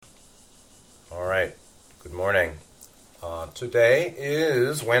Good morning. Today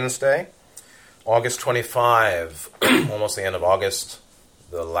is Wednesday, August 25, almost the end of August.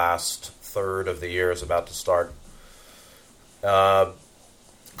 The last third of the year is about to start.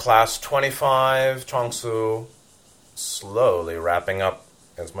 Class 25, Chongsu, slowly wrapping up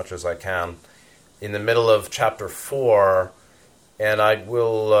as much as I can. In the middle of Chapter 4, and I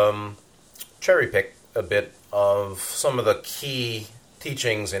will cherry pick a bit of some of the key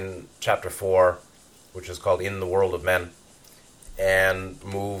teachings in Chapter 4, which is called In the World of Men, and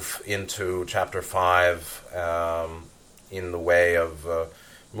move into Chapter 5 in the way of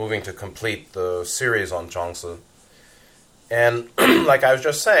moving to complete the series on Chongsu. And like I was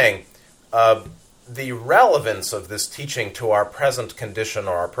just saying, the relevance of this teaching to our present condition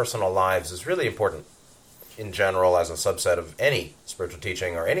or our personal lives is really important in general as a subset of any spiritual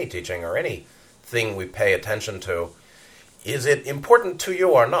teaching or anything we pay attention to. Is it important to you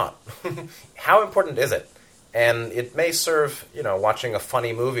or not? How important is it? And it may serve, watching a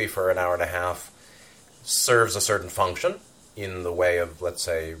funny movie for an hour and a half serves a certain function in the way of, let's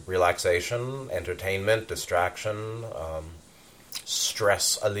say, relaxation, entertainment, distraction,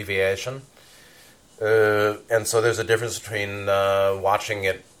 stress alleviation. And so there's a difference between watching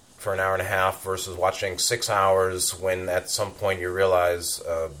it for an hour and a half versus watching 6 hours when at some point you realize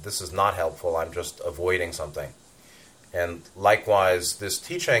this is not helpful, I'm just avoiding something. And likewise, this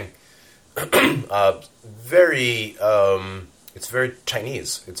teaching, it's very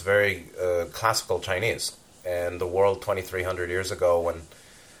Chinese. It's very classical Chinese. And the world 2,300 years ago, when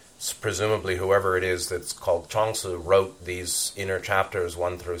presumably whoever it is that's called Chongsu wrote these inner chapters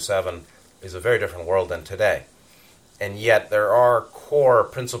 1 through 7, is a very different world than today. And yet there are core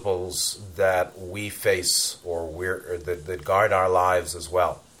principles that we face or that guide our lives as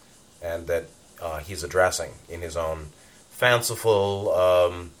well, and that he's addressing in his own fanciful,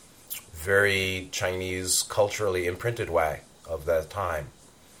 very Chinese, culturally imprinted way of that time.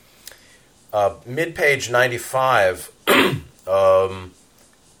 Mid-page 95,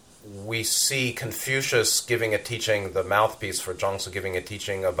 we see Confucius giving a teaching, the mouthpiece for Zhongsu giving a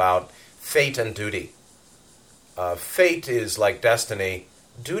teaching about fate and duty. Fate is like destiny.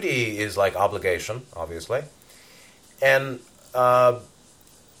 Duty is like obligation, obviously. And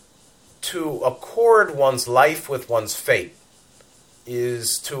to accord one's life with one's fate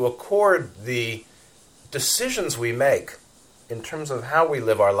is to accord the decisions we make in terms of how we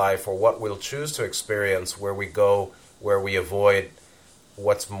live our life or what we'll choose to experience, where we go, where we avoid,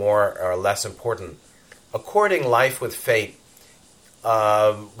 what's more or less important. According life with fate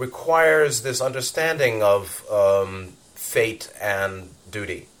requires this understanding of fate and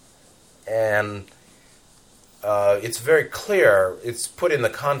duty. And it's very clear, it's put in the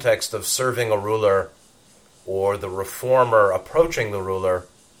context of serving a ruler or the reformer approaching the ruler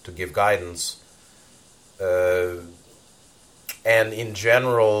to give guidance. And in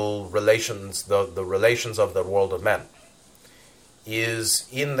general, relations, the relations of the world of men, is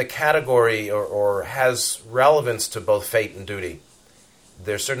in the category or has relevance to both fate and duty.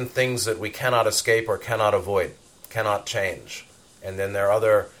 There are certain things that we cannot escape or cannot avoid, cannot change. And then there are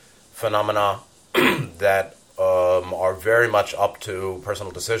other phenomena that are very much up to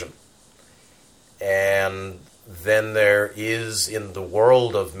personal decision. And then there is in the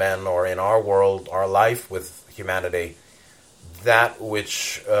world of men, or in our world, our life with humanity, that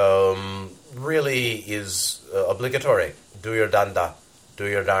which really is obligatory. Do your danda, do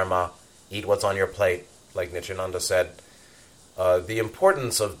your dharma, eat what's on your plate, like Nityananda said. The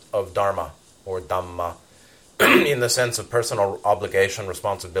importance of dharma, or dhamma, in the sense of personal obligation,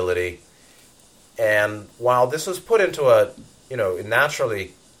 responsibility. And while this was put into a,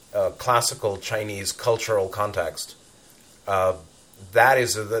 naturally classical Chinese cultural context, that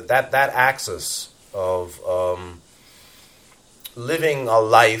axis of living a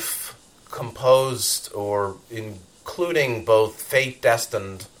life composed or including both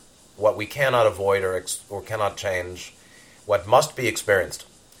fate-destined, what we cannot avoid or cannot change, what must be experienced,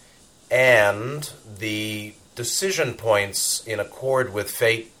 and the decision points in accord with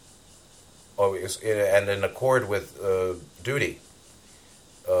fate and in accord with duty,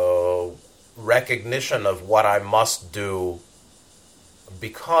 recognition of what I must do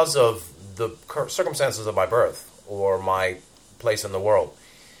because of the circumstances of my birth or my place in the world.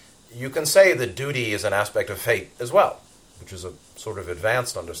 You can say that duty is an aspect of fate as well, which is a sort of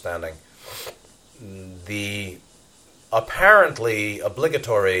advanced understanding. The apparently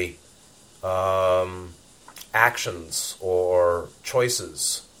obligatory actions or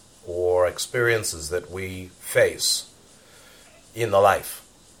choices or experiences that we face in the life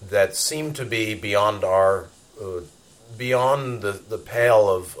that seem to be beyond our beyond the pale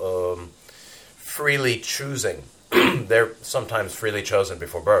of freely choosing. They're sometimes freely chosen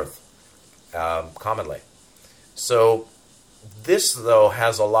before birth, commonly. So this, though,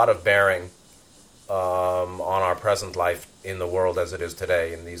 has a lot of bearing on our present life in the world as it is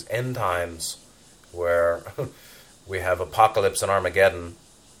today, in these end times where we have apocalypse and Armageddon.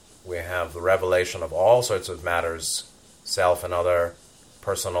 We have the revelation of all sorts of matters, self and other,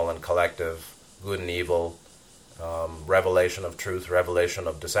 personal and collective, good and evil, revelation of truth, revelation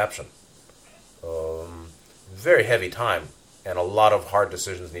of deception. Very heavy time, and a lot of hard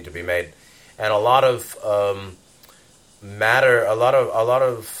decisions need to be made, and a lot of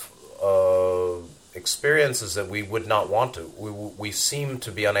experiences that we would not want to. We seem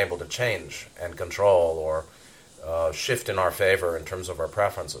to be unable to change and control or shift in our favor in terms of our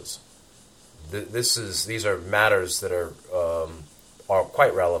preferences. These are matters that are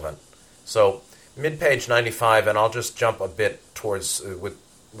quite relevant. So mid-page 95, and I'll just jump a bit towards with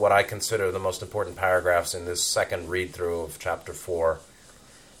what I consider the most important paragraphs in this second read-through of Chapter 4,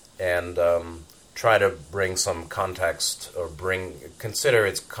 and try to bring some context, or consider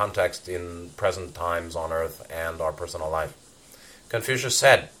its context in present times on Earth and our personal life. Confucius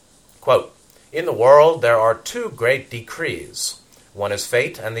said, quote, "In the world there are two great decrees. One is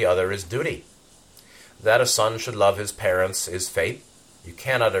fate and the other is duty. That a son should love his parents is fate. You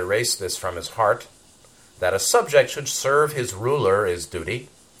cannot erase this from his heart. That a subject should serve his ruler is duty.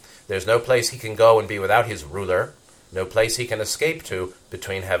 There's no place he can go and be without his ruler, no place he can escape to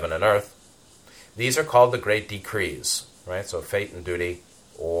between heaven and earth. These are called the great decrees," right? So fate and duty,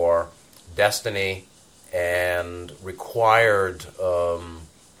 or destiny and required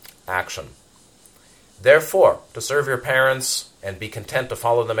action. "Therefore, to serve your parents and be content to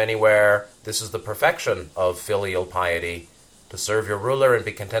follow them anywhere, this is the perfection of filial piety. To serve your ruler and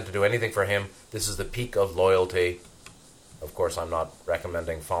be content to do anything for him, this is the peak of loyalty." Of course, I'm not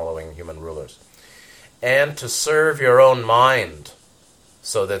recommending following human rulers. "And to serve your own mind,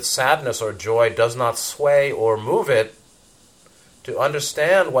 so that sadness or joy does not sway or move it, to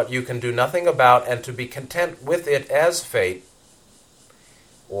understand what you can do nothing about, and to be content with it as fate,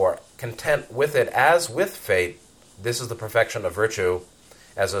 or content with it as with fate, this is the perfection of virtue.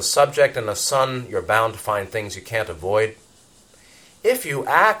 As a subject and a son, you're bound to find things you can't avoid. If you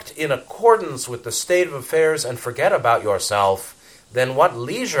act in accordance with the state of affairs and forget about yourself, then what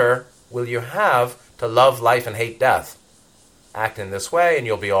leisure will you have to love life and hate death? Act in this way and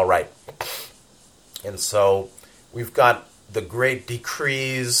you'll be all right." And so we've got the great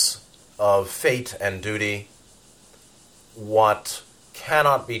decrees of fate and duty, what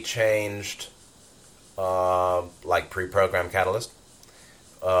cannot be changed, like pre-programmed catalyst,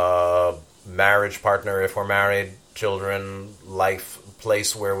 marriage partner if we're married, children, life,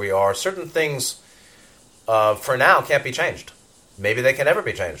 place where we are. Certain things for now can't be changed. Maybe they can never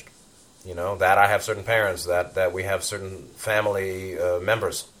be changed. That I have certain parents, that we have certain family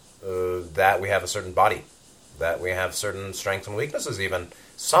members, that we have a certain body, that we have certain strengths and weaknesses even.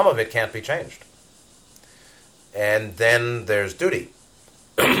 Some of it can't be changed. And then there's duty,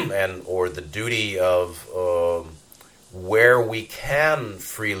 or the duty of where we can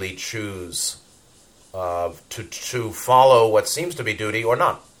freely choose to follow what seems to be duty or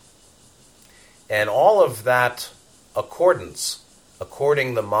not. And all of that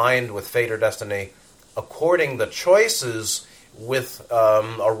according the mind with fate or destiny, according the choices with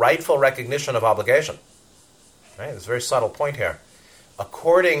a rightful recognition of obligation. Right? There's a very subtle point here.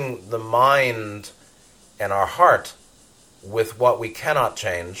 According the mind and our heart with what we cannot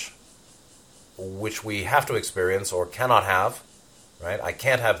change, which we have to experience or cannot have. Right? I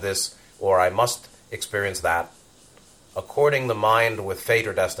can't have this, or I must experience that. According the mind with fate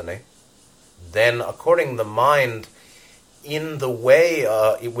or destiny. Then according the mind in the way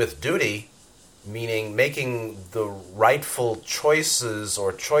with duty, meaning making the rightful choices,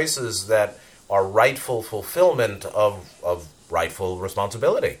 or choices that are rightful fulfillment of rightful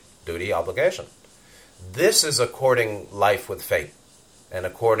responsibility, duty, obligation. This is according life with fate, and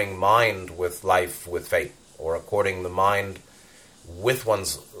according mind with life with fate, or according the mind with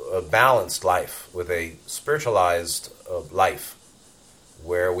one's balanced life, with a spiritualized life,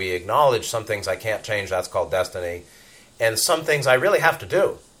 where we acknowledge some things I can't change, that's called destiny, and some things I really have to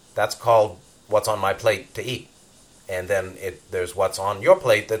do, that's called what's on my plate to eat. And then there's what's on your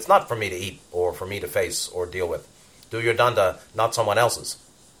plate that's not for me to eat, or for me to face or deal with. Do your danda, not someone else's.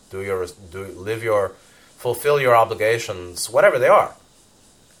 Fulfill your obligations, whatever they are,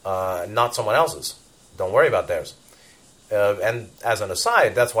 not someone else's. Don't worry about theirs. And as an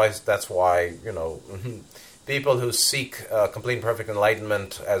aside, that's why people who seek complete and perfect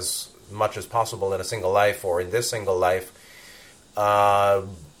enlightenment as much as possible in a single life, or in this single life,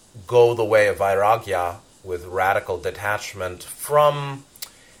 go the way of vairagya, with radical detachment from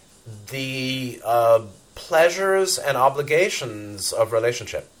the pleasures and obligations of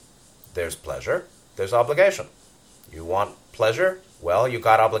relationship. There's pleasure, there's obligation. You want pleasure? Well, you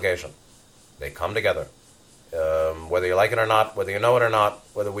got obligation. They come together. Whether you like it or not, whether you know it or not,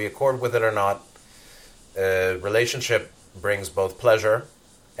 whether we accord with it or not, relationship brings both pleasure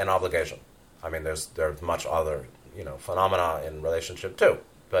and obligation. I mean, there's much other phenomena in relationship too.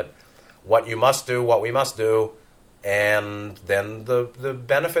 But what you must do, what we must do, and then the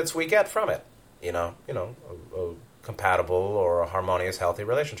benefits we get from it. A compatible or a harmonious, healthy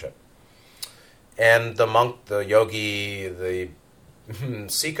relationship. And the monk, the yogi, the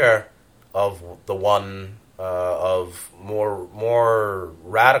seeker of the one, of more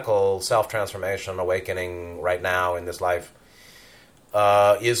radical self-transformation, awakening right now in this life,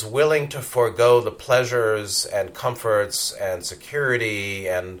 is willing to forego the pleasures and comforts and security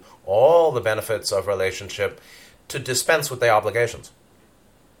and all the benefits of relationship to dispense with the obligations.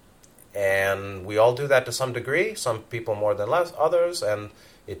 And we all do that to some degree, some people more than others, and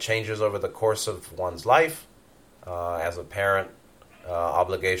it changes over the course of one's life. As a parent,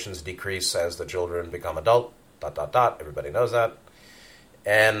 obligations decrease as the children become adult, ... Everybody knows that.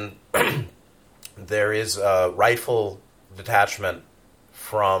 And there is a rightful detachment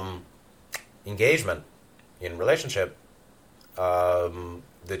from engagement in relationship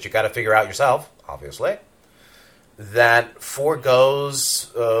that you got to figure out yourself, obviously, that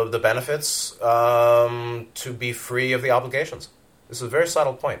foregoes the benefits to be free of the obligations. This is a very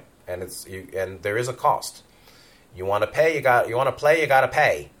subtle point, and and there is a cost. You want to pay, you want to play, you got to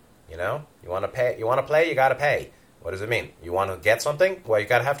pay. You want to pay, you want to play, you got to pay. What does it mean? You want to get something? Well, you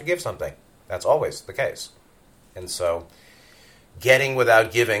got to have to give something. That's always the case. And so, getting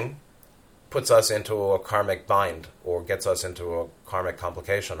without giving puts us into a karmic bind, or gets us into a karmic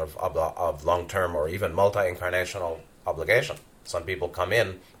complication of long-term or even multi-incarnational obligation. Some people come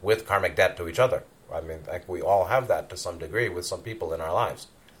in with karmic debt to each other. I mean, like we all have that to some degree with some people in our lives.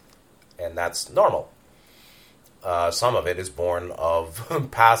 And that's normal. Some of it is born of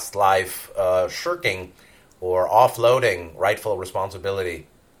past life shirking or offloading rightful responsibility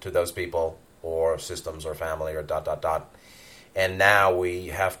to those people or systems or family or ... And now we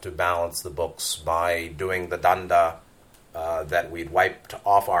have to balance the books by doing the danda that we'd wiped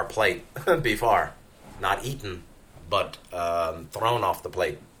off our plate before. Not eaten, but thrown off the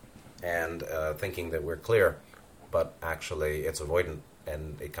plate. And thinking that we're clear, but actually it's avoidant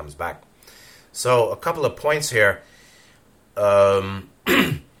and it comes back. So a couple of points here. To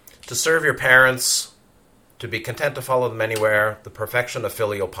serve your parents, to be content to follow them anywhere, the perfection of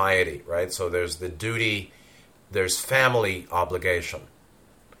filial piety, right? So there's the duty, there's family obligation.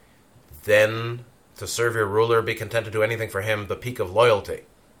 Then to serve your ruler, be content to do anything for him, the peak of loyalty.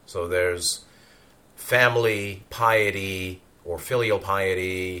 So there's family piety or filial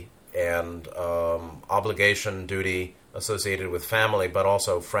piety and obligation, duty associated with family, but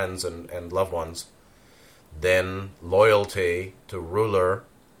also friends and loved ones. Then loyalty to ruler.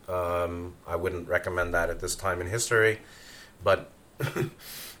 I wouldn't recommend that at this time in history, but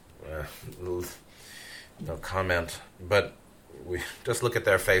no comment. But we just look at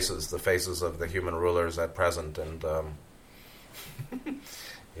their faces, the faces of the human rulers at present, and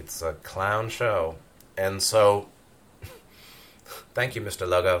it's a clown show. And so, thank you, Mr.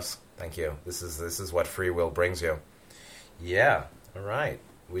 Logos. Thank you. This is what free will brings you. Yeah, all right.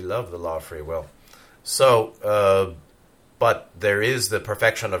 We love the law of free will. So, but there is the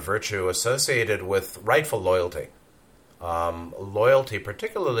perfection of virtue associated with rightful loyalty. Loyalty,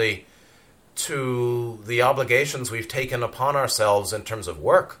 particularly to the obligations we've taken upon ourselves in terms of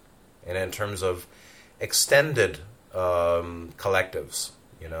work and in terms of extended collectives,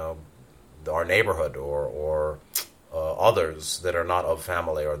 our neighborhood or others that are not of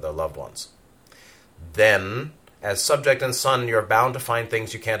family or the loved ones. Then, as subject and son, you're bound to find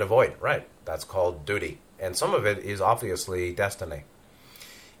things you can't avoid, right? That's called duty. And some of it is obviously destiny.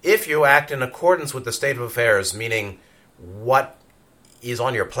 If you act in accordance with the state of affairs, meaning what is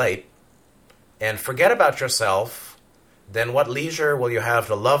on your plate, and forget about yourself, then what leisure will you have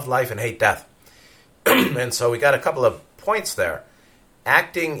to love life and hate death? And so we got a couple of points there.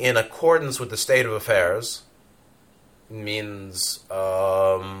 Acting in accordance with the state of affairs means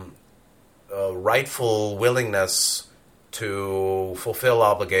a rightful willingness to fulfill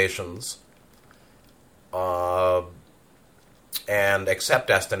obligations and accept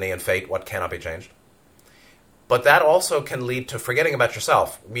destiny and fate, what cannot be changed. But that also can lead to forgetting about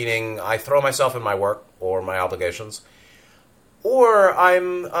yourself, meaning I throw myself in my work or my obligations, or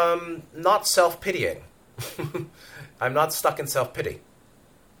I'm not self-pitying. I'm not stuck in self-pity.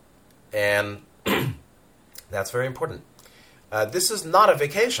 And that's very important. This is not a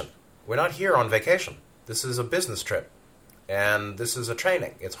vacation. We're not here on vacation. This is a business trip. And this is a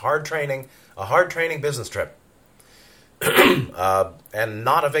training. It's hard training, a hard training business trip. And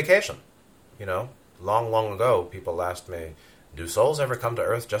not a vacation. You know, long, long ago, people asked me, do souls ever come to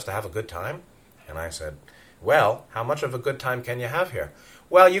Earth just to have a good time? And I said, well, how much of a good time can you have here?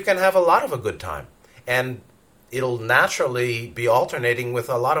 Well, you can have a lot of a good time. And it'll naturally be alternating with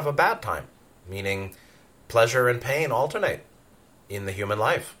a lot of a bad time. Meaning pleasure and pain alternate in the human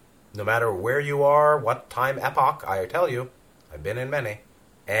life. No matter where you are, what time epoch, I tell you, I've been in many,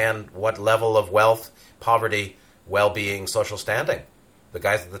 and what level of wealth, poverty, well-being, social standing. The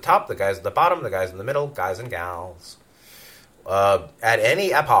guys at the top, the guys at the bottom, the guys in the middle, guys and gals. At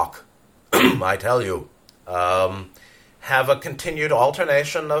any epoch, I tell you, have a continued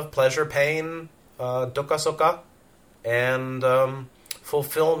alternation of pleasure, pain, dukkha, sukha, and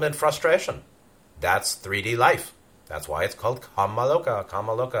fulfillment, frustration. That's 3D life. That's why it's called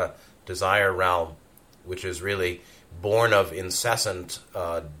Kamaloka, desire realm, which is really born of incessant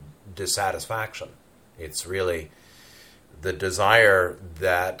dissatisfaction. It's really the desire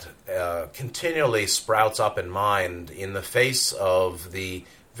that continually sprouts up in mind in the face of the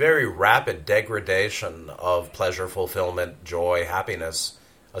very rapid degradation of pleasure, fulfillment, joy, happiness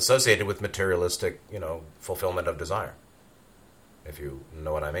associated with materialistic, fulfillment of desire, if you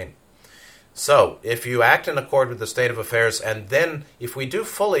know what I mean. So, if you act in accord with the state of affairs, and then if we do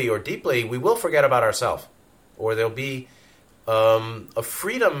fully or deeply, we will forget about ourselves. Or there'll be a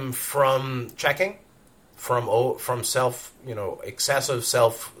freedom from checking, from self, excessive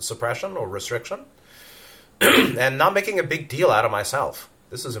self-suppression or restriction, and not making a big deal out of myself.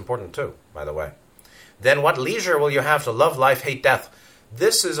 This is important too, by the way. Then what leisure will you have to love life, hate death?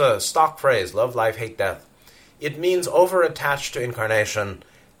 This is a stock phrase, love life, hate death. It means over-attached to incarnation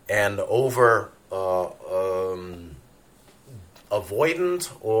and over avoidant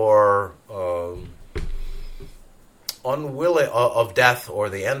or unwilling of death or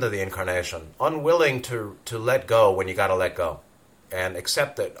the end of the incarnation, unwilling to let go when you got to let go, and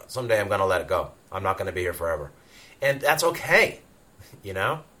accept that someday I'm going to let it go. I'm not going to be here forever, and that's okay.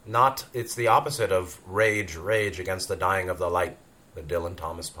 Not it's the opposite of rage against the dying of the light, the Dylan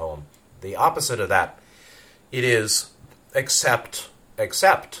Thomas poem. The opposite of that, it is accept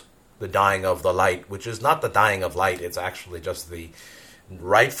the dying of the light, which is not the dying of light, it's actually just the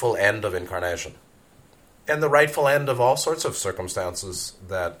rightful end of incarnation. And the rightful end of all sorts of circumstances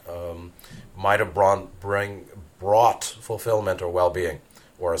that might have brought fulfillment or well-being,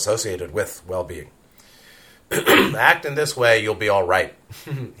 or associated with well-being. Act in this way, you'll be all right,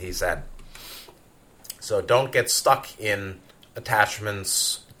 he said. So don't get stuck in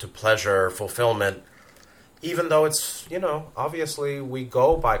attachments to pleasure, fulfillment, even though it's, obviously we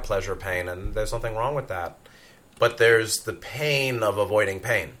go by pleasure, pain, and there's nothing wrong with that. But there's the pain of avoiding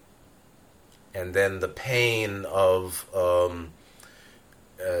pain. And then the pain of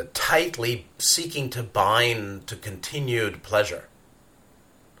tightly seeking to bind to continued pleasure.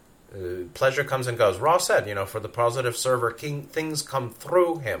 Pleasure comes and goes. Ross said, for the positive server, things come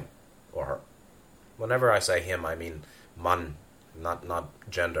through him or her. Whenever I say him, I mean man, not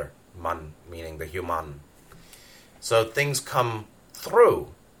gender. Man, meaning the human. So things come through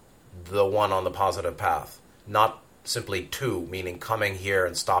the one on the positive path, not simply to, meaning coming here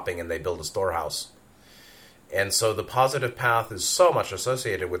and stopping and they build a storehouse. And so the positive path is so much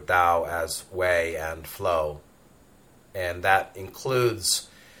associated with Tao as way and flow. And that includes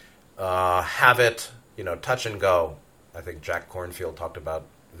habit, touch and go. I think Jack Kornfield talked about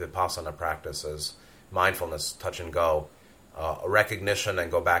Vipassana practice as mindfulness, touch and go, recognition and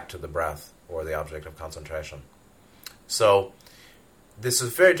go back to the breath or the object of concentration. So this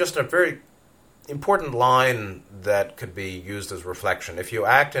is just a very important line that could be used as reflection. If you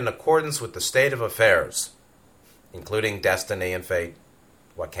act in accordance with the state of affairs, including destiny and fate,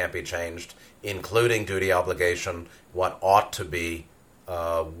 what can't be changed, including duty, obligation, what ought to be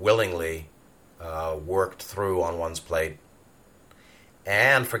willingly worked through on one's plate,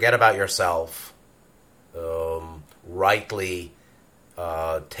 and forget about yourself, rightly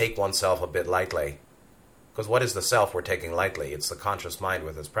take oneself a bit lightly. Because what is the self we're taking lightly? It's the conscious mind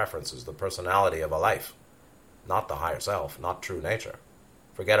with its preferences, the personality of a life, not the higher self, not true nature.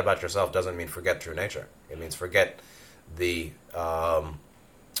 Forget about yourself doesn't mean forget true nature. It means forget the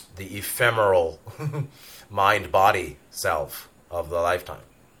ephemeral mind-body self of the lifetime.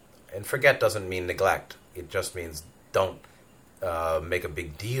 And forget doesn't mean neglect. It just means don't make a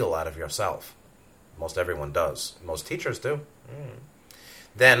big deal out of yourself. Most everyone does. Most teachers do.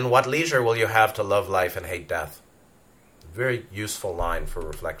 Then what leisure will you have to love life and hate death? Very useful line for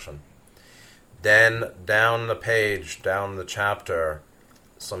reflection. Then down the page, down the chapter,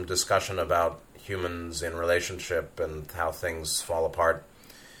 some discussion about humans in relationship and how things fall apart.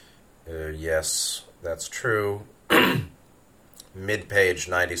 Yes, that's true. Mid-page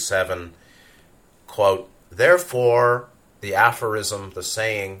 97, quote, therefore, the aphorism, the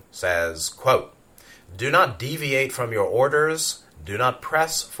saying, says, quote, do not deviate from your orders, do not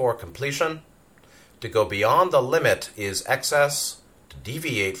press for completion. To go beyond the limit is excess. To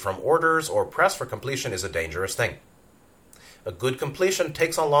deviate from orders or press for completion is a dangerous thing. A good completion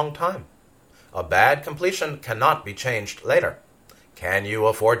takes a long time. A bad completion cannot be changed later. Can you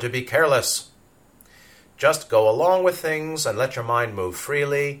afford to be careless? Just go along with things and let your mind move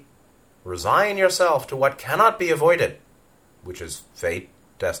freely. Resign yourself to what cannot be avoided, which is fate,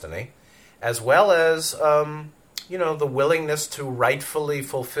 destiny, as well as, the willingness to rightfully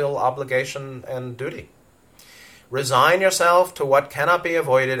fulfill obligation and duty. Resign yourself to what cannot be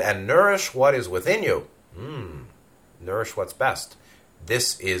avoided and nourish what is within you. Nourish what's best.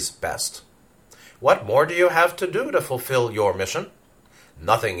 This is best. What more do you have to do to fulfill your mission?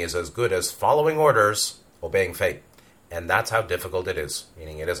 Nothing is as good as following orders, obeying fate. And that's how difficult it is,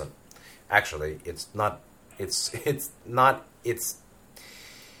 meaning it isn't. Actually, it's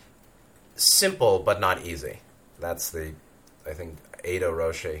simple but not easy. That's I think Ada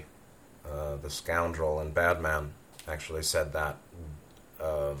Roshi, the scoundrel and bad man, actually said that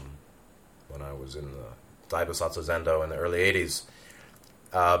when I was in the Daibosatsu Zendo in the early 80s.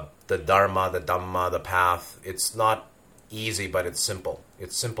 The Dharma, the Dhamma, the path, it's not easy, but it's simple.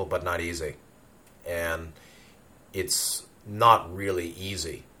 It's simple, but not easy. And it's not really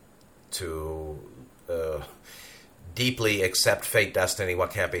easy to deeply accept fate, destiny,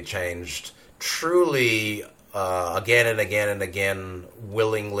 what can't be changed, truly again and again and again,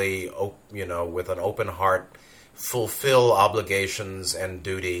 willingly, with an open heart, fulfill obligations and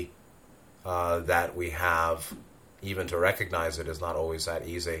duty that we have. Even to recognize it is not always that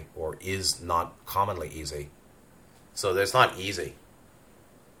easy, or is not commonly easy. So it's not easy.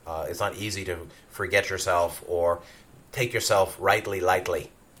 It's not easy to forget yourself or take yourself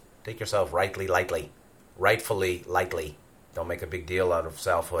lightly. Take yourself rightfully lightly. Don't make a big deal out of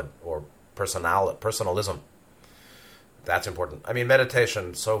selfhood or personalism. That's important. I mean,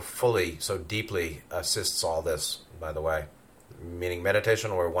 meditation so deeply assists all this, by the way. Meaning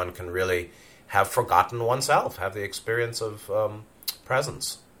meditation where one can really have forgotten oneself, have the experience of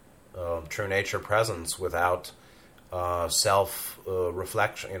presence, true nature presence without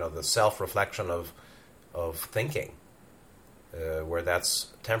self-reflection, the self-reflection of thinking, where that's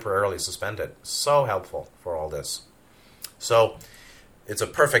temporarily suspended. So helpful for all this. So it's a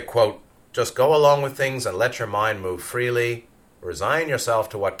perfect quote. Just go along with things and let your mind move freely. Resign yourself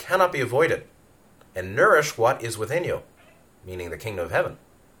to what cannot be avoided and nourish what is within you, meaning the kingdom of heaven.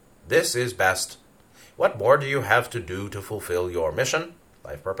 This is best. What more do you have to do to fulfill your mission,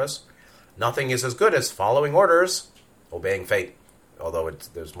 life purpose? Nothing is as good as following orders, obeying fate, although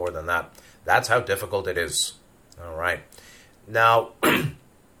there's more than that. That's how difficult it is. All right. Now,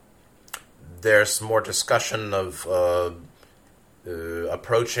 there's more discussion of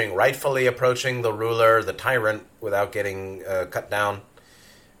rightfully approaching the ruler, the tyrant, without getting cut down.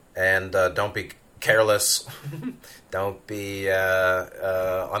 And don't be careless. Don't be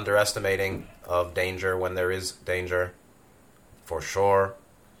underestimating of danger when there is danger, for sure.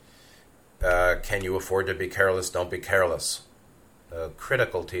 Can you afford to be careless? Don't be careless.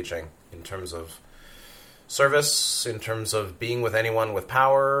 Critical teaching in terms of service, in terms of being with anyone with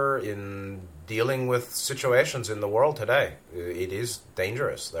power, in dealing with situations in the world today. It is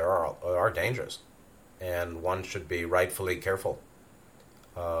dangerous. There are dangers, and one should be rightfully careful,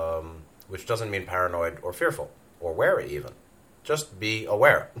 which doesn't mean paranoid or fearful or wary even. Just be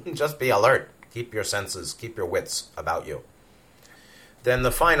aware. Just be alert. Keep your senses, keep your wits about you. Then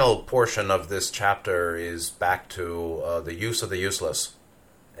the final portion of this chapter is back to the use of the useless,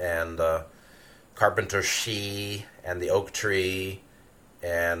 and Carpenter Shi and the oak tree,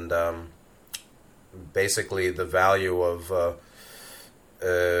 and basically the value of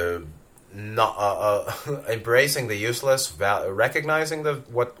embracing the useless, recognizing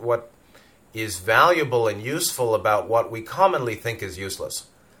what is valuable and useful about what we commonly think is useless.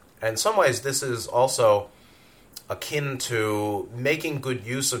 And in some ways, this is also akin to making good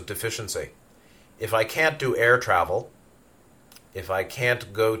use of deficiency. If I can't do air travel, if I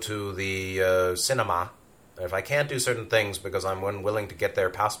can't go to the cinema, if I can't do certain things because I'm unwilling to get their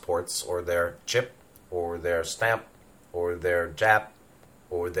passports or their chip or their stamp or their jap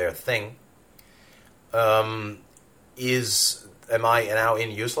or their thing, am I now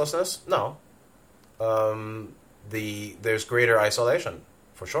in uselessness? No. There's greater isolation,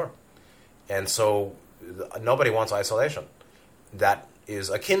 for sure. And so nobody wants isolation. That is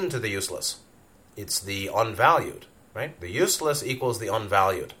akin to the useless. It's the unvalued, right? The useless equals the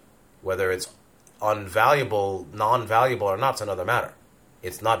unvalued. Whether it's unvaluable, non-valuable or not, it's another matter.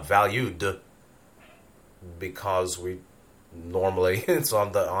 It's not valued because we normally it's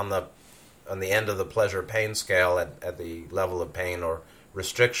on the end of the pleasure-pain scale at the level of pain or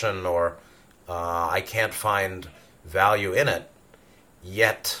restriction, or I can't find value in it.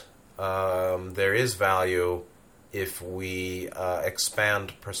 Yet there is value if we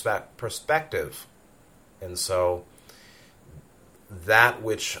expand perspective. And so that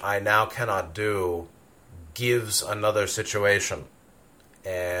which I now cannot do gives another situation.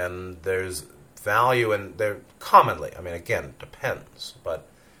 And there's value in there commonly. I mean, again, it depends. But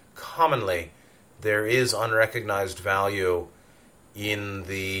commonly, there is unrecognized value in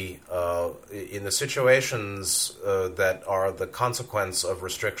the situations that are the consequence of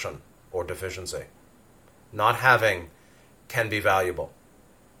restriction or deficiency. Not having can be valuable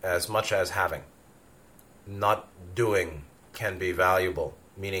as much as having. Not doing can be valuable,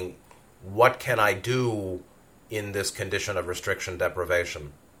 meaning what can I do in this condition of restriction,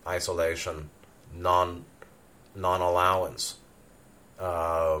 deprivation, isolation, non-allowance?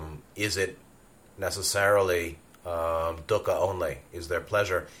 Is it necessarily dukkha only? Is there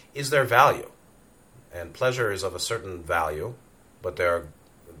pleasure? Is there value? And pleasure is of a certain value, but there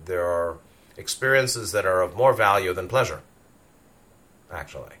are experiences that are of more value than pleasure,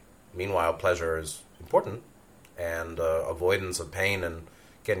 actually. Meanwhile, pleasure is important, and avoidance of pain and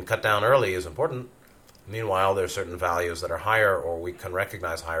getting cut down early is important. Meanwhile, there are certain values that are higher, or we can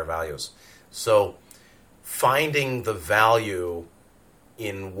recognize higher values. So finding the value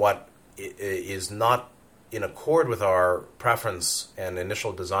in what is not in accord with our preference and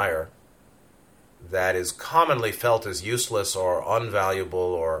initial desire, that is commonly felt as useless or unvaluable,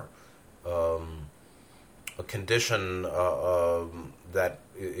 or a condition that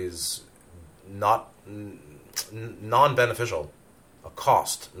is not non-beneficial, a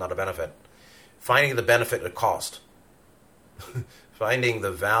cost, not a benefit. Finding the benefit at cost. Finding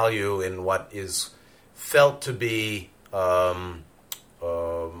the value in what is felt to be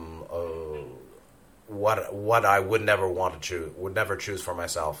what I would never want to choose, would never choose for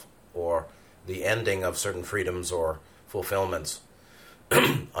myself, or the ending of certain freedoms or fulfillments.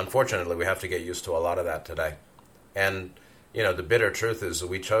 Unfortunately, we have to get used to a lot of that today. And, the bitter truth is that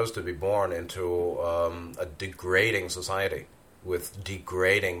we chose to be born into a degrading society with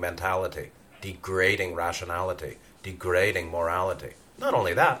degrading mentality, degrading rationality, degrading morality. Not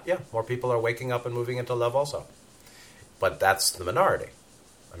only that, more people are waking up and moving into love also. But that's the minority.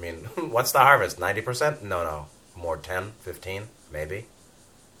 I mean, what's the harvest? 90%? No. More 10, 15, maybe.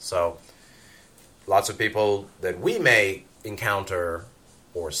 So, lots of people that we may encounter,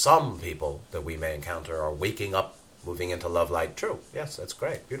 or some people that we may encounter, are waking up, moving into love light. True. Yes, that's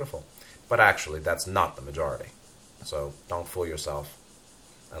great. Beautiful. But actually, that's not the majority. So, don't fool yourself,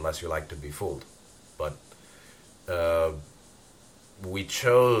 unless you like to be fooled. But we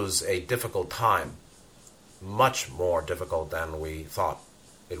chose a difficult time, much more difficult than we thought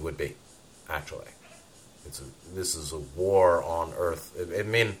it would be, actually. This is a war on Earth. I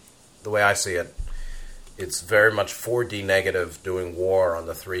mean, the way I see it, it's very much 4D negative doing war on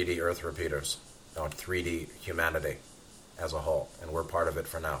the 3D Earth repeaters, or 3D humanity as a whole, and we're part of it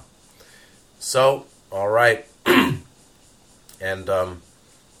for now. So, all right, and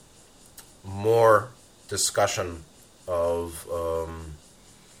more discussion of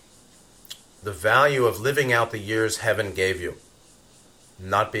the value of living out the years heaven gave you,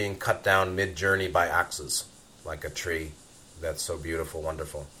 not being cut down mid-journey by axes, like a tree that's so beautiful,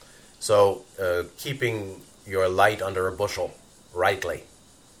 wonderful. So, keeping your light under a bushel rightly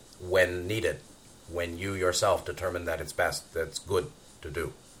when needed, when you yourself determine that it's best, that's good to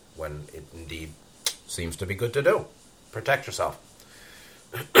do, when it indeed seems to be good to do. Protect yourself.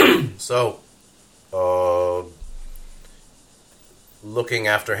 So, looking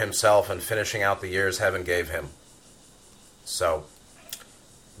after himself and finishing out the years heaven gave him. So,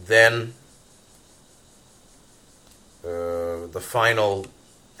 then, the final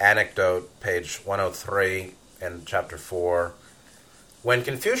anecdote, page 103 and chapter 4. When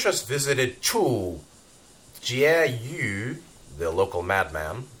Confucius visited Chu, Jie Yu, the local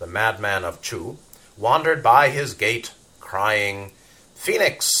madman, the madman of Chu, wandered by his gate, crying,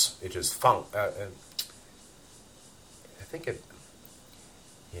 "Phoenix!" It is feng. I think it.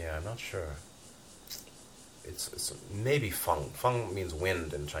 Yeah, I'm not sure. It's maybe feng. Feng means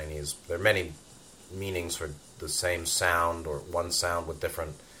wind in Chinese. There are many meanings for the same sound, or one sound with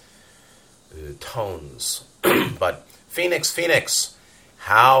different tones. But Phoenix, Phoenix,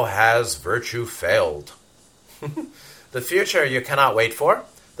 How has virtue failed? The future you cannot wait for.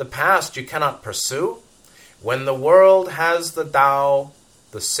 The past you cannot pursue. When the world has the Tao,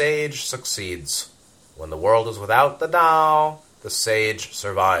 the sage succeeds. When the world is without the Tao, the sage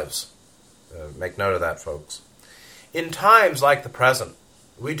survives. Make note of that, folks. In times like the present,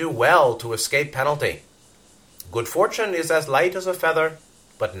 we do well to escape penalty. Good fortune is as light as a feather,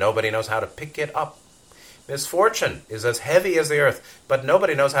 but nobody knows how to pick it up. Misfortune is as heavy as the earth, but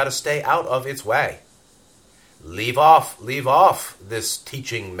nobody knows how to stay out of its way. Leave off this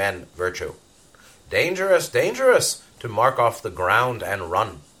teaching men virtue. Dangerous, dangerous to mark off the ground and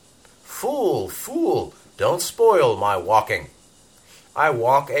run. Fool, fool, don't spoil my walking. I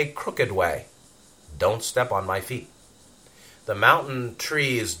walk a crooked way. Don't step on my feet. The mountain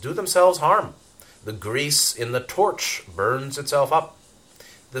trees do themselves harm. The grease in the torch burns itself up.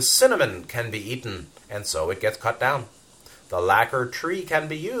 The cinnamon can be eaten, and so it gets cut down. The lacquer tree can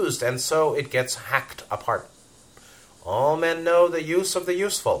be used, and so it gets hacked apart. All men know the use of the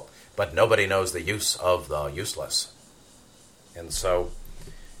useful, but nobody knows the use of the useless. And so,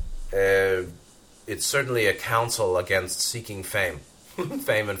 it's certainly a counsel against seeking fame,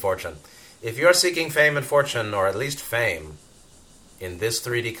 fame and fortune. If you're seeking fame and fortune, or at least fame, in this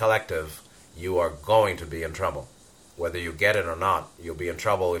 3D collective, you are going to be in trouble. Whether you get it or not, you'll be in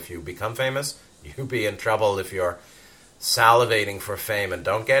trouble if you become famous. You'll be in trouble if you're salivating for fame and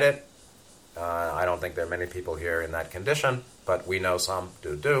don't get it. I don't think there are many people here in that condition, but we know some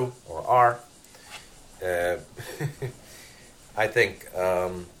do, or are. I think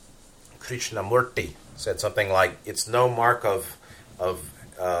Krishnamurti said something like, it's no mark of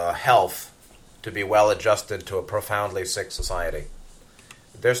health to be well adjusted to a profoundly sick society.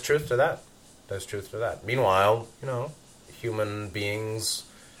 There's truth to that. There's truth to that. Meanwhile, human beings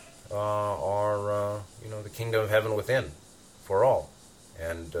are the kingdom of heaven within for all.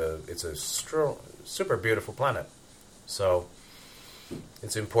 And it's a super beautiful planet. So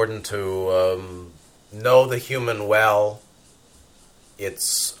it's important to know the human well,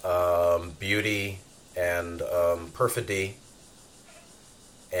 its beauty and perfidy,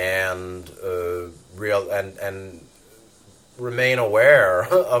 and and remain aware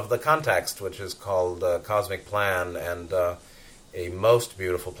of the context, which is called Cosmic Plan, and a most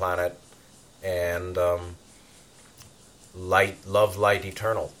beautiful planet, and light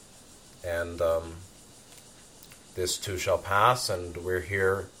eternal. And this too shall pass, and we're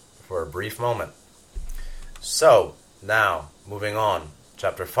here for a brief moment. So, now, moving on,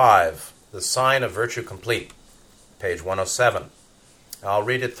 Chapter 5, The Sign of Virtue Complete, page 107. I'll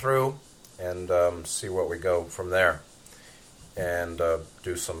read it through and see where we go from there, and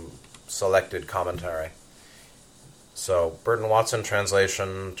do some selected commentary. So, Burton Watson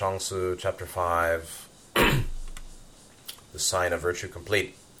translation, Zhangsu, Chapter 5, The Sign of Virtue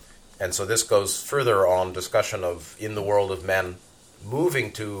Complete. And so this goes further on discussion of in the world of men,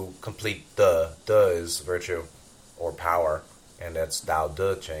 moving to complete de. De is virtue or power, and that's Dao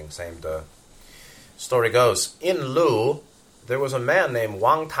De Ching, same de. Story goes, in Lu, there was a man named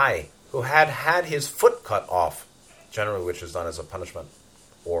Wang Tai who had his foot cut off, generally which is done as a punishment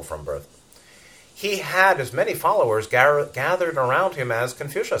or from birth. He had as many followers gathered around him as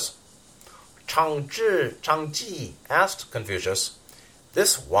Confucius. Changji asked Confucius,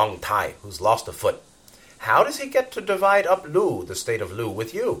 this Wang Tai, who's lost a foot, how does he get to divide up Lu, the state of Lu,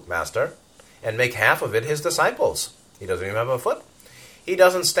 with you, master, and make half of it his disciples? He doesn't even have a foot. He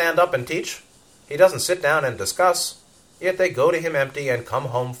doesn't stand up and teach. He doesn't sit down and discuss. Yet they go to him empty and come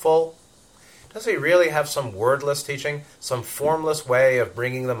home full. Does he really have some wordless teaching, some formless way of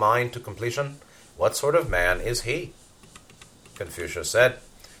bringing the mind to completion? What sort of man is he? Confucius said,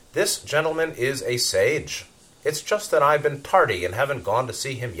 this gentleman is a sage. It's just that I've been tardy and haven't gone to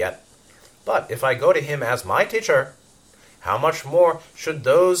see him yet. But if I go to him as my teacher, how much more should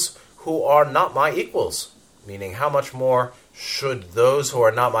those who are not my equals, meaning how much more should those who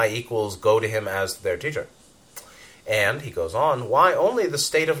are not my equals go to him as their teacher? And, he goes on, why only the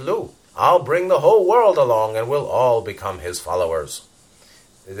state of Lu? I'll bring the whole world along and we'll all become his followers.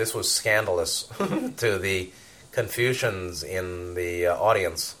 This was scandalous to the Confucians in the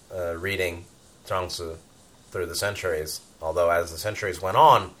audience reading Zhangsu through the centuries. Although as the centuries went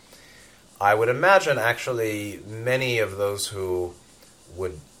on, I would imagine actually many of those who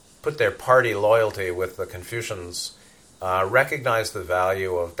would put their party loyalty with the Confucians recognized the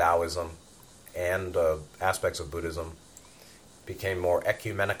value of Taoism and aspects of Buddhism, became more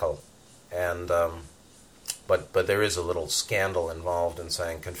ecumenical. And but there is a little scandal involved in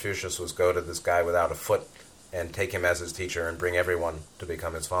saying Confucius was go to this guy without a foot and take him as his teacher and bring everyone to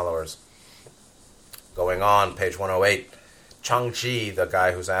become his followers. Going on, page 108. Changji, the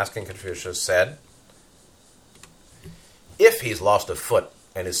guy who's asking Confucius, said, "If he's lost a foot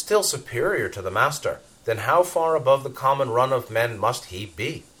and is still superior to the master, then how far above the common run of men must he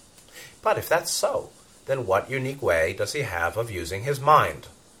be? But if that's so, then what unique way does he have of using his mind?"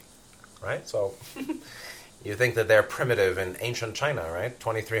 Right? So, you think that they're primitive in ancient China, right?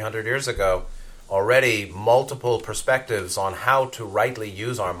 2,300 years ago, already multiple perspectives on how to rightly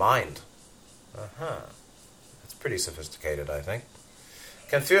use our mind. That's pretty sophisticated, I think.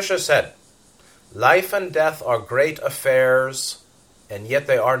 Confucius said, "Life and death are great affairs, and yet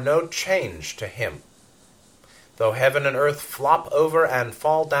they are no change to him. Though heaven and earth flop over and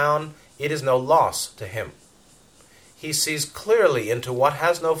fall down, it is no loss to him. He sees clearly into what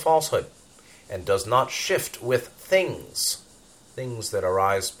has no falsehood, and does not shift with things that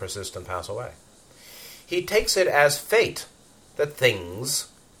arise, persist, and pass away. He takes it as fate that things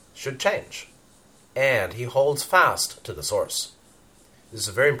should change, and he holds fast to the source." This is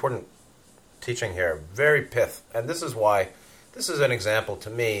a very important teaching here, very pith, and this is why this is an example to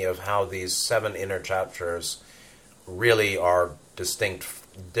me of how these 7 inner chapters really are distinct,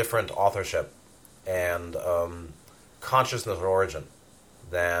 different authorship and consciousness origin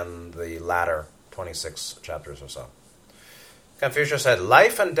than the latter 26 chapters or so. Confucius said,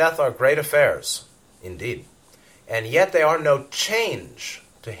 "Life and death are great affairs, indeed, and yet they are no change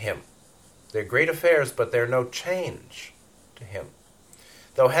to him." They're great affairs, but they're no change to him.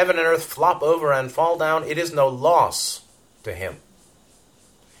 "Though heaven and earth flop over and fall down, it is no loss to him.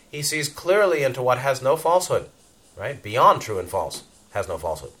 He sees clearly into what has no falsehood," right? Beyond true and false has no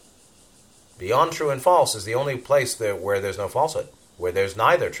falsehood. Beyond true and false is the only place where there's no falsehood, where there's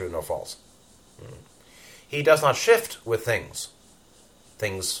neither true nor false. He does not shift with things.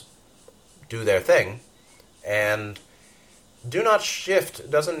 Things do their thing, and do not shift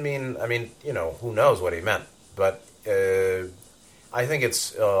doesn't mean, who knows what he meant, but I think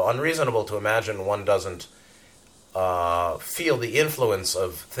it's unreasonable to imagine one doesn't feel the influence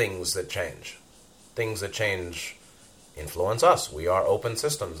of things that change. Things that change influence us. We are open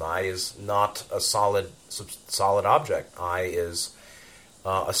systems. I is not a solid object. I is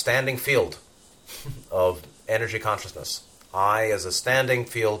a standing field of energy consciousness. I is a standing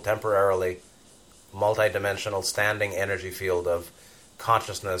field, temporarily, multidimensional standing energy field of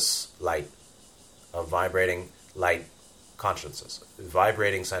consciousness light, of vibrating light consciousness,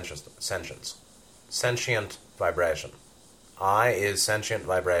 vibrating sentience, sentient vibration. I is sentient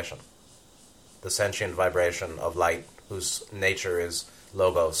vibration, the sentient vibration of light whose nature is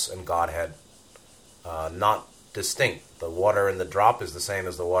logos and Godhead, not distinct. The water in the drop is the same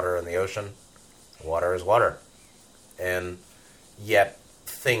as the water in the ocean. Water is water. And yet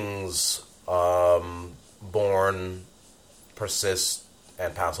things born, persist,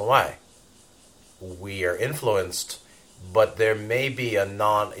 and pass away. We are influenced, but there may be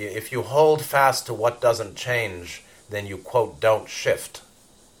if you hold fast to what doesn't change, then you, quote, don't shift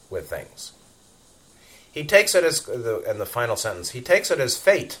with things. He takes it as, in the final sentence, he takes it as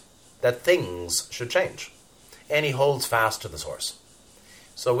fate that things should change, and he holds fast to the source.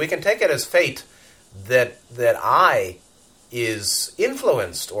 So we can take it as fate that I is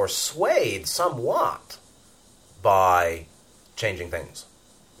influenced or swayed somewhat by changing things,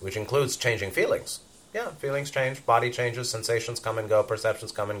 which includes changing feelings. Yeah, feelings change, body changes, sensations come and go,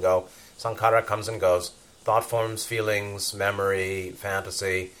 perceptions come and go, sankhara comes and goes, thought forms, feelings, memory,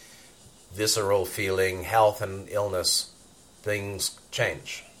 fantasy, visceral feeling, health and illness, things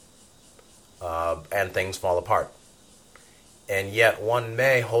change, and things fall apart. And yet one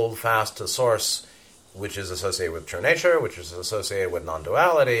may hold fast to source, which is associated with true nature, which is associated with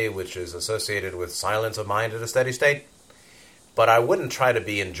non-duality, which is associated with silence of mind at a steady state. But I wouldn't try to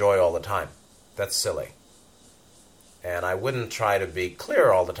be in joy all the time. That's silly. And I wouldn't try to be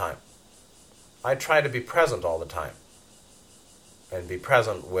clear all the time. I'd try to be present all the time. And be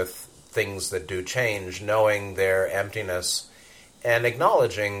present with things that do change, knowing their emptiness, and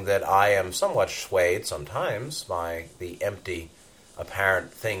acknowledging that I am somewhat swayed sometimes by the empty,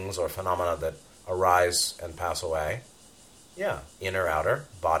 apparent things or phenomena that arise and pass away. Yeah, inner, outer,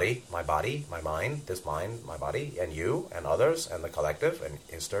 body, my mind, this mind, my body, and you, and others, and the collective, and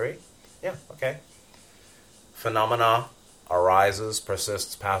history. Yeah, okay. Phenomena arises,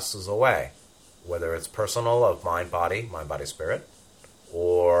 persists, passes away. Whether it's personal, of mind, body, spirit,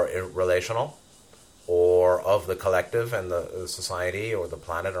 or relational, or of the collective and the society or the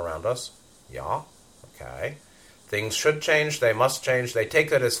planet around us. Yeah, okay. Things should change, they must change. They take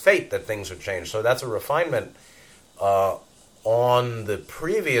that as fate that things should change. So that's a refinement on the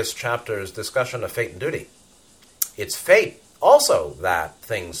previous chapter's discussion of fate and duty. It's fate also that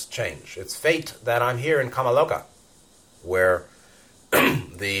things change. It's fate that I'm here in Kamaloka. where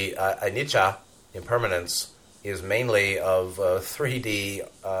the anicca, impermanence, is mainly of 3D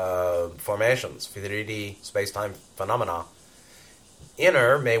formations, 3D space-time phenomena.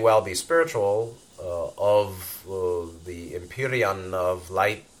 Inner may well be spiritual, of the empyrean of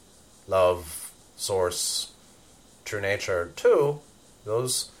light, love, source, true nature too.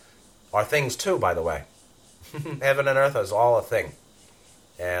 Those are things too, by the way. Heaven and earth is all a thing.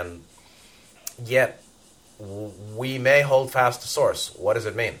 And yet, we may hold fast to source. What does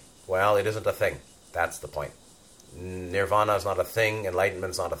it mean? Well, it isn't a thing. That's the point. Nirvana is not a thing.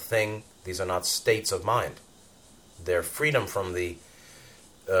 Enlightenment is not a thing. These are not states of mind. They're freedom from the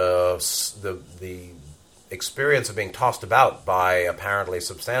experience of being tossed about by apparently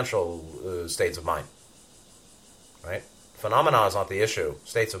substantial states of mind. Right? Phenomena is not the issue.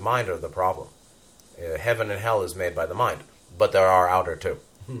 States of mind are the problem. Heaven and hell is made by the mind. But there are outer too.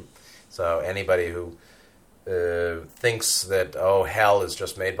 So anybody who thinks that, hell is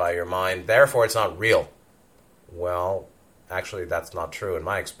just made by your mind, therefore it's not real. Well, actually that's not true in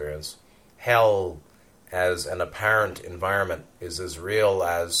my experience. Hell as an apparent environment is as real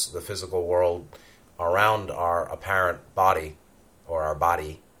as the physical world around our apparent body, or our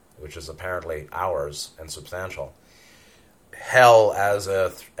body, which is apparently ours and substantial. Hell as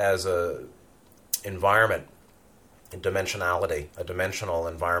a environment, dimensionality, a dimensional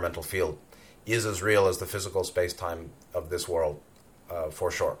environmental field, is as real as the physical space-time of this world,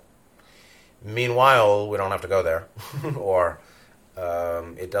 for sure. Meanwhile, we don't have to go there, or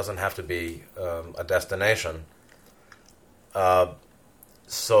it doesn't have to be a destination.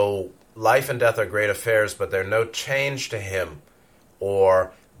 So life and death are great affairs, but they're no change to him,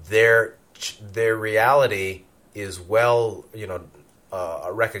 or their reality is well,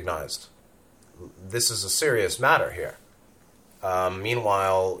 recognized. This is a serious matter here.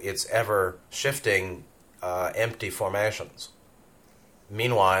 Meanwhile, it's ever shifting, empty formations.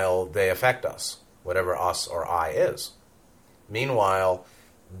 Meanwhile, they affect us, whatever us or I is. Meanwhile,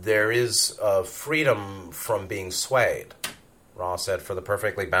 there is freedom from being swayed. Ra said, for the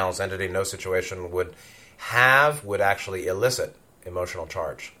perfectly balanced entity, no situation would actually elicit emotional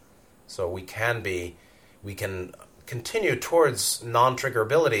charge. So we can continue towards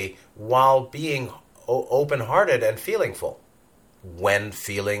non-triggerability while being open-hearted and feelingful when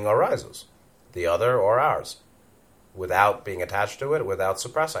feeling arises, the other or ours, without being attached to it, without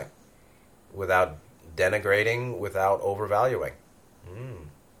suppressing, without denigrating, without overvaluing.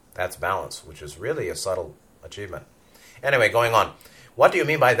 That's balance, which is really a subtle achievement. Anyway, going on. What do you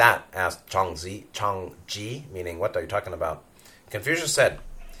mean by that? Asked Changji, meaning what are you talking about? Confucius said,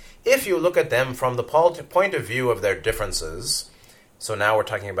 if you look at them from the point of view of their differences, so now we're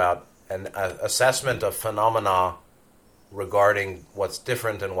talking about an assessment of phenomena regarding what's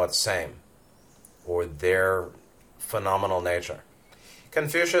different and what's same, or their phenomenal nature.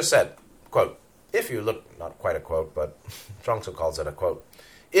 Confucius said, quote, if you look, not quite a quote, but Zhuangzi calls it a quote,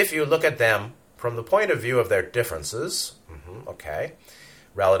 if you look at them from the point of view of their differences, okay,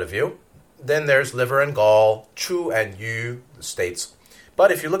 relative view, then there's liver and gall, chu and yu, the states.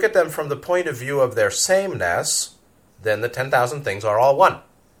 But if you look at them from the point of view of their sameness, then the 10,000 things are all one.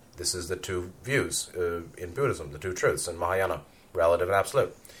 This is the two views in Buddhism, the two truths in Mahayana, relative and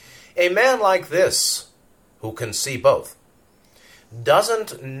absolute. A man like this, who can see both,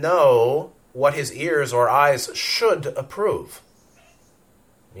 doesn't know what his ears or eyes should approve,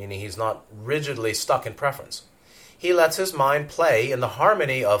 meaning he's not rigidly stuck in preference. He lets his mind play in the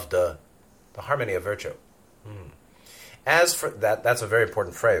harmony of the harmony of virtue. As for that's a very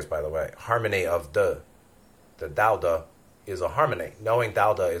important phrase, by the way. Harmony of the Dao De is a harmony. Knowing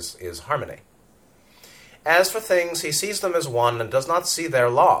Dao De is harmony. As for things, he sees them as one and does not see their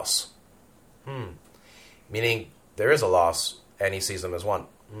loss. Meaning there is a loss, and he sees them as one.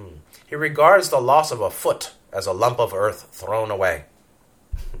 He regards the loss of a foot as a lump of earth thrown away.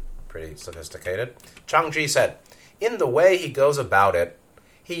 Pretty sophisticated. Changji said, in the way he goes about it,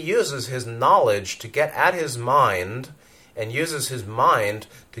 he uses his knowledge to get at his mind and uses his mind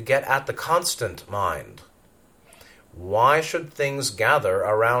to get at the constant mind. Why should things gather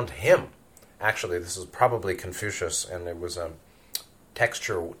around him? Actually, this is probably Confucius, and it was a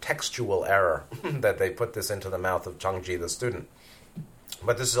textual error that they put this into the mouth of Changji, the student.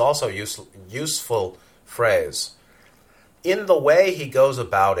 But this is also useful phrase. In the way he goes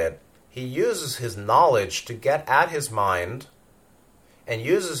about it, he uses his knowledge to get at his mind and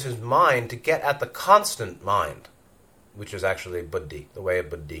uses his mind to get at the constant mind, which is actually buddhi, the way of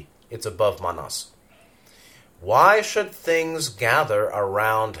buddhi. It's above manas. Why should things gather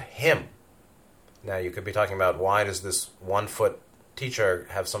around him? Now, you could be talking about why does this 1-foot teacher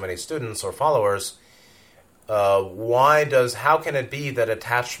have so many students or followers? How can it be that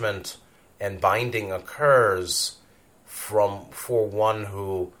attachment and binding occurs for one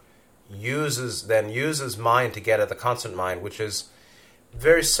who uses mind to get at the constant mind, which is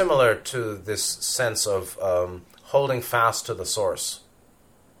very similar to this sense of holding fast to the source,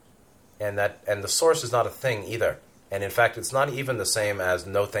 and the source is not a thing either, and in fact it's not even the same as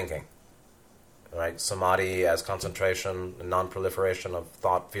no thinking, right? Samadhi as concentration, non-proliferation of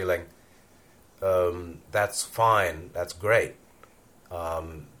thought, feeling. That's fine. That's great.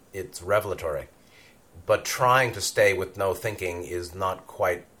 It's revelatory. But trying to stay with no thinking is not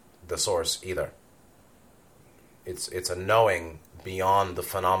quite the source either. It's a knowing beyond the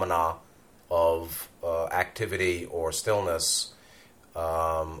phenomena of activity or stillness,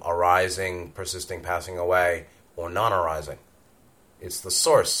 arising, persisting, passing away, or non-arising. It's the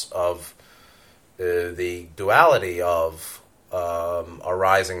source of the duality of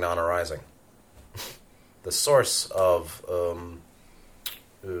arising, non-arising. The source of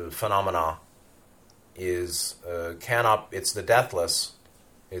phenomena is it's the deathless.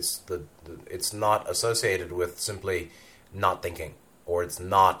 It's not associated with simply not thinking, or it's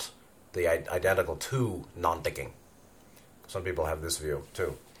not identical to non-thinking. Some people have this view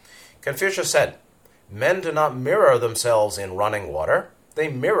too. Confucius said, "Men do not mirror themselves in running water; they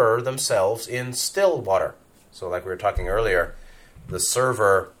mirror themselves in still water." So, like we were talking earlier, the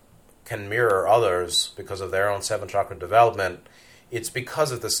server can mirror others because of their own seven chakra development. It's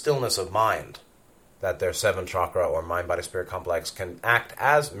because of the stillness of mind that their seven chakra or mind body spirit complex can act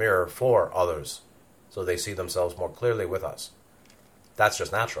as mirror for others, so they see themselves more clearly with us. That's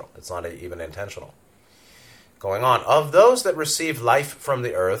just natural. It's not even intentional. Going on, of those that receive life from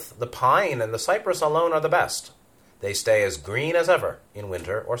the earth, the pine and the cypress alone are the best. They stay as green as ever in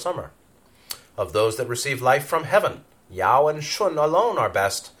winter or summer. Of those that receive life from heaven, Yao and Shun alone are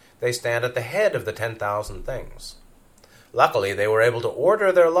best. They stand at the head of the 10,000 things. Luckily, they were able to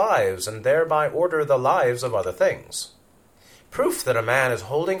order their lives and thereby order the lives of other things. Proof that a man is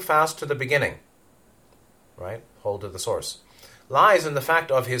holding fast to the beginning, right? Hold to the source, lies in the fact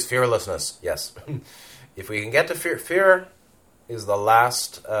of his fearlessness. Yes. If we can get to fear is the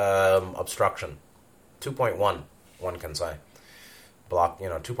last obstruction. 2.1, one can say. Block,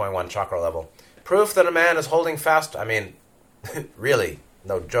 2.1 chakra level. Proof that a man is holding fast, really,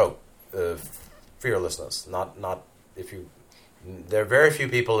 no joke, fearlessness. Not if you. There are very few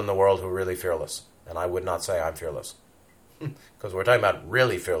people in the world who are really fearless, and I would not say I'm fearless, because we're talking about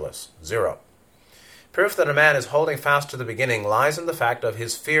really fearless. Zero. Proof that a man is holding fast to the beginning lies in the fact of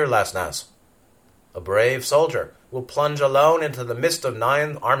his fearlessness. A brave soldier will plunge alone into the midst of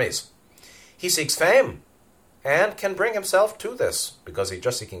 9 armies. He seeks fame, and can bring himself to this, because he's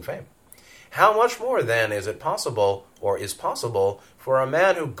just seeking fame. How much more, then, is possible for a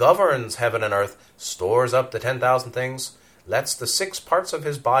man who governs heaven and earth, stores up the 10,000 things, lets the 6 parts of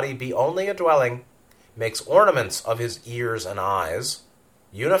his body be only a dwelling, makes ornaments of his ears and eyes,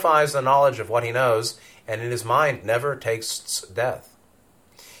 unifies the knowledge of what he knows, and in his mind never tastes death.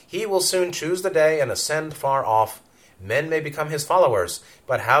 He will soon choose the day and ascend far off. Men may become his followers,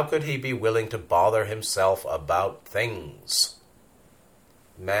 but how could he be willing to bother himself about things?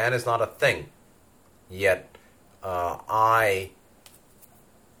 Man is not a thing, yet I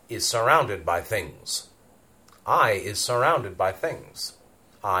is surrounded by things. I is surrounded by things.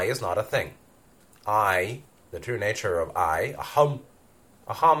 I is not a thing. I, the true nature of I,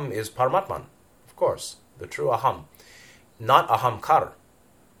 aham is Paramatman, of course, the true aham. Not ahamkar,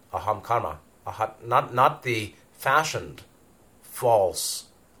 aham karma, not the fashioned, false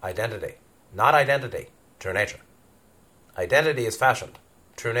identity. Not identity, true nature. Identity is fashioned.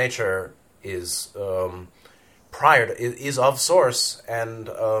 True nature is is of source, and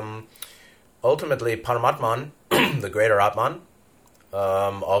ultimately Paramatman, the greater Atman,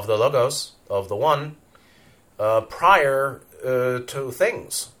 of the Logos, of the One, prior to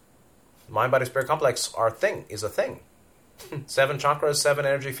things. Mind, body, spirit complex is a thing. 7 chakras, 7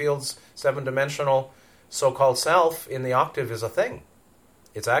 energy fields, 7-dimensional so-called self in the octave is a thing.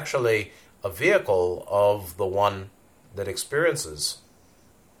 It's actually a vehicle of the One that experiences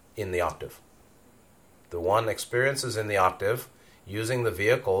in the octave. The One experiences in the octave using the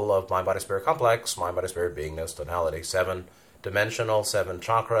vehicle of mind, body, spirit complex, mind, body, spirit, beingness, totality, 7-dimensional, 7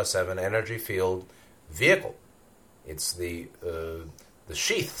 chakra, 7 energy field vehicle. It's the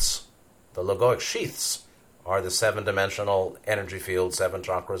sheaths, the logoic sheaths are the 7-dimensional energy field, 7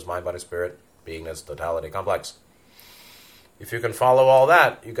 chakras, mind, body, spirit, beingness, totality, complex. If you can follow all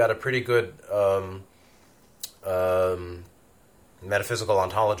that, you got a pretty good metaphysical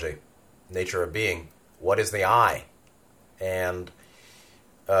ontology, nature of being. What is the I? And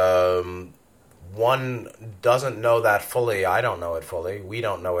one doesn't know that fully. I don't know it fully. We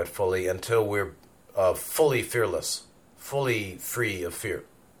don't know it fully until we're fully fearless, fully free of fear.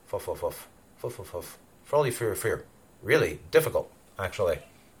 Fully free of fear. Really difficult, actually.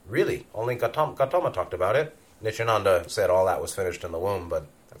 Really. Only Gautama talked about it. Nityananda said all that was finished in the womb, but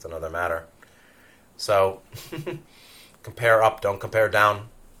that's another matter. So, compare up, don't compare down.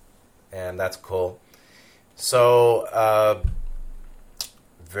 And that's cool. So,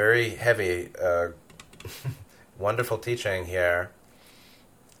 very heavy, wonderful teaching here.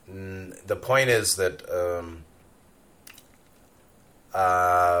 The point is that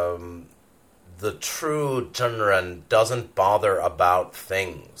the true Zhenren doesn't bother about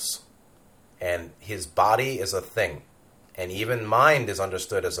things. And his body is a thing. And even mind is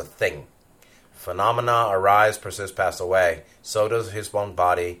understood as a thing. Phenomena arise, persist, pass away. So does his own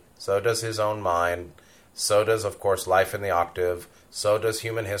body. So does his own mind. So does, of course, life in the octave. So does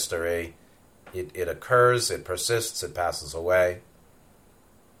human history. It occurs, it persists, it passes away.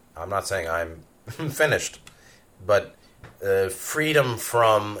 I'm not saying I'm finished, but freedom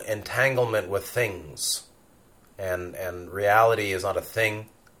from entanglement with things. And reality is not a thing.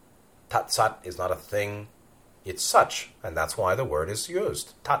 Tat Sat is not a thing. It's such, and that's why the word is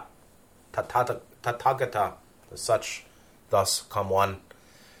used. Tathagata, the such, thus come one.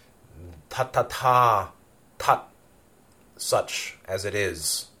 Tatata, tat, such as it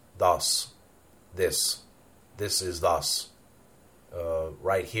is, thus, this is thus.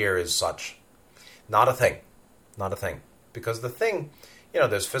 Right here is such. Not a thing. Because the thing,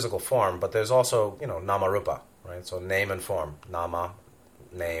 there's physical form, but there's also, nama rupa, right? So name and form. Nama,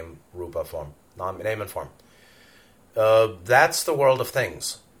 name, rupa, form. Name and form. That's the world of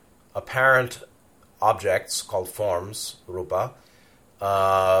things. Apparent objects called forms, rupa,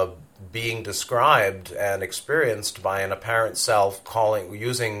 being described and experienced by an apparent self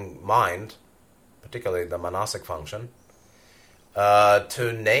using mind, particularly the manasic function,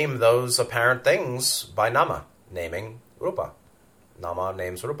 to name those apparent things by nama, naming rupa. Nama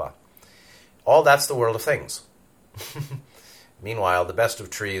names rupa. All that's the world of things. Meanwhile, the best of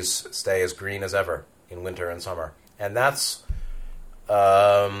trees stay as green as ever in winter and summer. And that's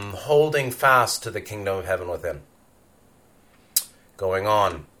holding fast to the kingdom of heaven within. Going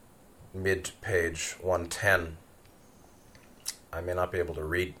on, mid-page 110. I may not be able to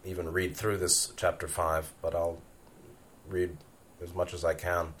read through this chapter 5, but I'll read as much as I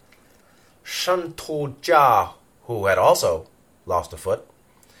can. Shen Tu Jia, who had also lost a foot,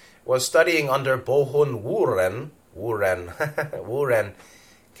 was studying under Bohun Wuren. Wuren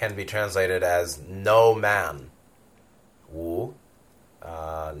can be translated as no man. Wu,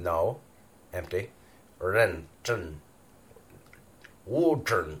 no, empty. Ren, zhen.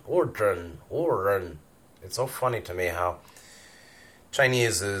 Wuren. It's so funny to me how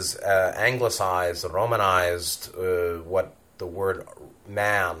Chinese is anglicized, romanized, what the word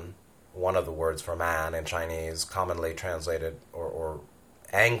man, one of the words for man in Chinese, commonly translated or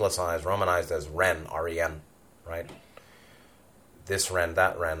anglicized, romanized as ren, R-E-N, right? This ren,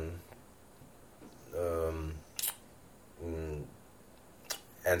 that ren.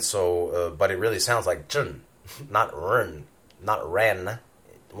 And so, but it really sounds like zhen, not ren, not ren,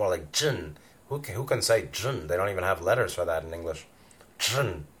 more like zhen. Who can say zhen? They don't even have letters for that in English.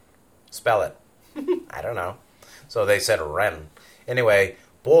 Zhen. Spell it. I don't know. So they said ren. Anyway,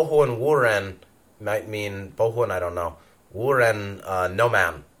 Bohun Wuren might mean, Bohun, I don't know. Wuren, no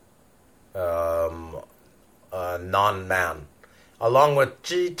man. Non-man. Along with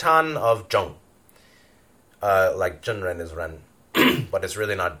Jitan of Zheng. Like Zhenren is ren. But it's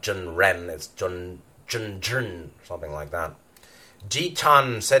really not Zhenren, it's Zhen, something like that.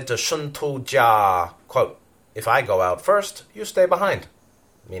 Jitan said to Shun Tu Jia, quote, "If I go out first, you stay behind,"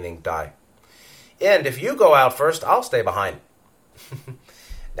 meaning die. "And if you go out first, I'll stay behind."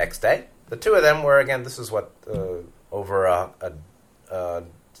 Next day, the two of them were again, this is what, over a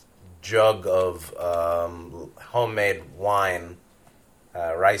jug of homemade wine,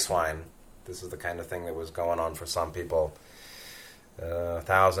 rice wine. This is the kind of thing that was going on for some people.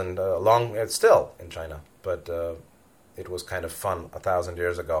 It's still in China, but it was kind of fun 1,000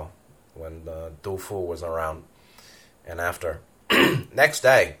 years ago when Du Fu was around and after. Next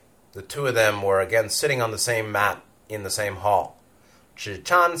day, the two of them were again sitting on the same mat in the same hall. Zhi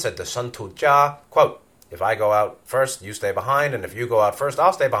Chan said to Shen Tu Jia, quote, "If I go out first, you stay behind, and if you go out first,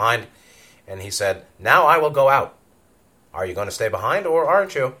 I'll stay behind." And he said, "Now I will go out. Are you going to stay behind or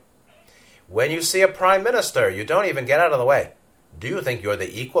aren't you? When you see a prime minister, you don't even get out of the way. Do you think you're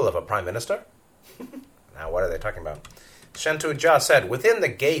the equal of a prime minister?" Now, what are they talking about? Shen Tu Jia said, "Within the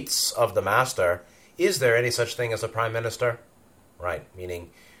gates of the master, is there any such thing as a prime minister?" Right,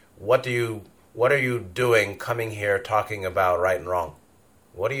 meaning, what do you what are you doing coming here talking about right and wrong?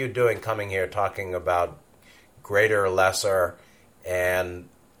 What are you doing coming here talking about greater, lesser, and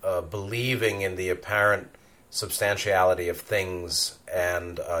believing in the apparent substantiality of things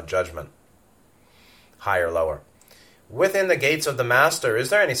and judgment, higher, lower? Within the gates of the Master, is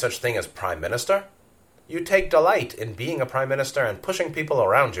there any such thing as Prime Minister? You take delight in being a Prime Minister and pushing people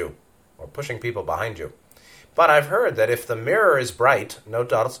around you, or pushing people behind you. But I've heard that if the mirror is bright, no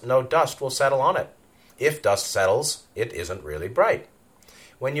dust will settle on it. If dust settles, it isn't really bright.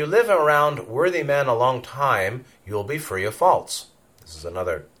 When you live around worthy men a long time, you'll be free of faults. This is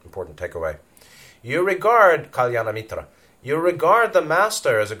another important takeaway. You regard, Kalyana Mitra, you regard the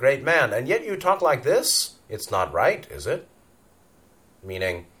Master as a great man, and yet you talk like this? It's not right, is it?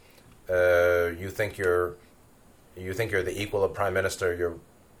 Meaning, you think you're the equal of Prime Minister, you're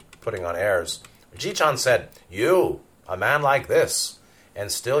putting on airs. Jichan said, you, a man like this, and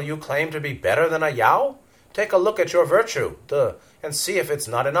still you claim to be better than a Yao? Take a look at your virtue, and see if it's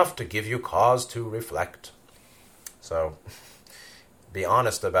not enough to give you cause to reflect. So, be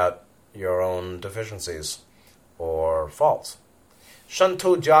honest about your own deficiencies or faults.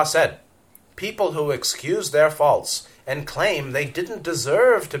 Shantu Jia said, people who excuse their faults and claim they didn't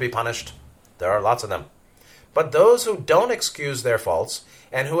deserve to be punished, there are lots of them. But those who don't excuse their faults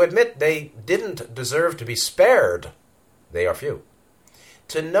and who admit they didn't deserve to be spared, they are few.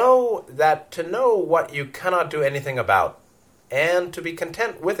 To know what you cannot do anything about, and to be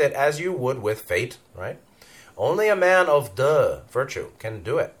content with it as you would with fate, right? Only a man of the virtue can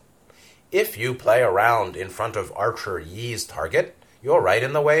do it. If you play around in front of Archer Yi's target, you're right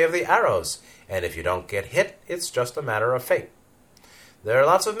in the way of the arrows, and if you don't get hit, it's just a matter of fate. There are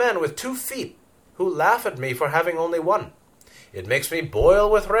lots of men with 2 feet who laugh at me for having only 1. It makes me boil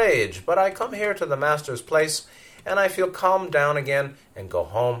with rage, but I come here to the Master's place, and I feel calmed down again and go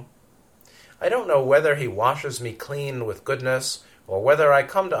home. I don't know whether he washes me clean with goodness, or whether I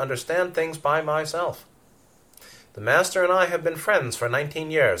come to understand things by myself. The Master and I have been friends for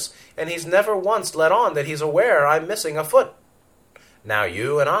 19 years, and he's never once let on that he's aware I'm missing a foot. Now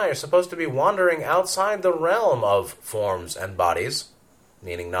you and I are supposed to be wandering outside the realm of forms and bodies,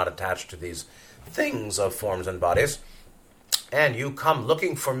 meaning not attached to these things of forms and bodies, and you come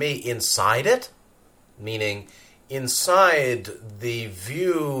looking for me inside it, meaning inside the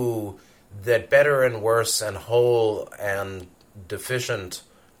view that better and worse and whole and deficient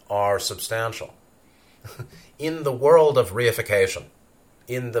are substantial. In the world of reification,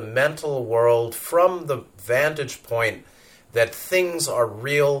 in the mental world, from the vantage point that things are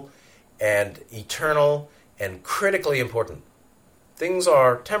real and eternal and critically important. Things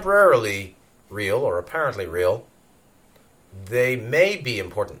are temporarily real or apparently real. They may be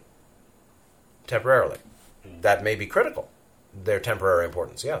important temporarily. That may be critical. Their temporary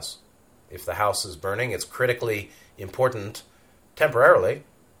importance, yes. If the house is burning, it's critically important temporarily,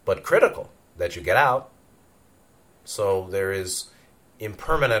 but critical that you get out. So there is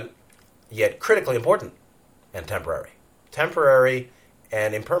impermanent, yet critically important and temporary. Temporary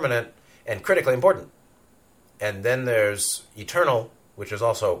and impermanent and critically important. And then there's eternal, which is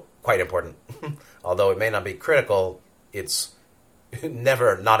also quite important. Although it may not be critical, it's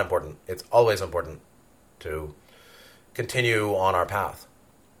never not important. It's always important to continue on our path,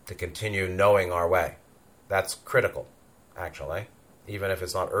 to continue knowing our way. That's critical, actually. Even if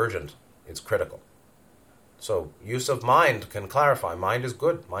it's not urgent, it's critical. So use of mind can clarify. Mind is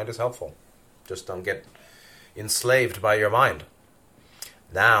good. Mind is helpful. Just don't get enslaved by your mind.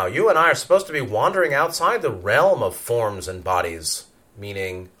 Now, you and I are supposed to be wandering outside the realm of forms and bodies,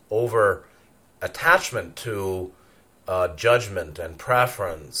 meaning over attachment to judgment and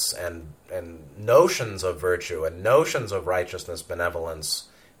preference and notions of virtue and notions of righteousness, benevolence,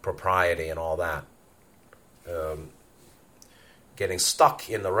 propriety, and all that. Getting stuck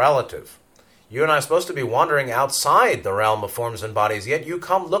in the relative. You and I are supposed to be wandering outside the realm of forms and bodies, yet you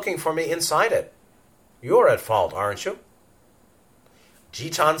come looking for me inside it. You're at fault, aren't you?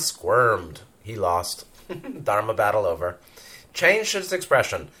 Jichan squirmed. He lost. Dharma battle over. Changed his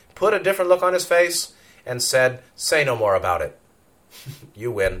expression, put a different look on his face, and said, say no more about it.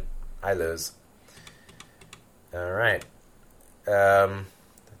 You win. I lose. All right. Let's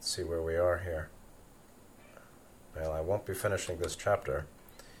see where we are here. Well, I won't be finishing this chapter.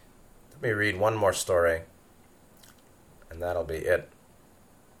 Let me read one more story, and that'll be it.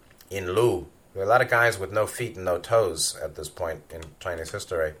 In Lu, there are a lot of guys with no feet and no toes at this point in Chinese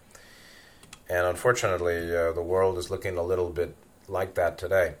history. And unfortunately, the world is looking a little bit like that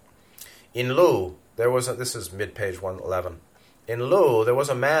today. In Lu, this is mid-page 111. In Lu, there was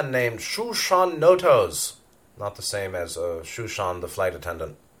a man named Shushan No Toes, not the same as Shushan the flight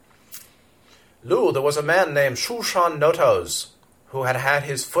attendant, Lu, there was a man named Shushan Notos who had had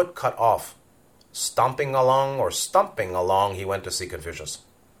his foot cut off. Stomping along, he went to see Confucius.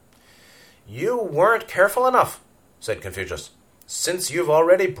 You weren't careful enough, said Confucius, since you've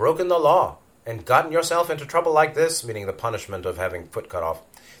already broken the law and gotten yourself into trouble like this, meaning the punishment of having foot cut off.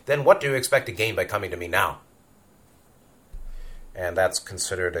 Then what do you expect to gain by coming to me now? And that's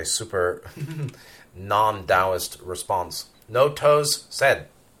considered a super non-Taoist response. No Toes said,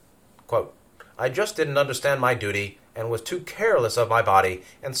 quote, I just didn't understand my duty and was too careless of my body,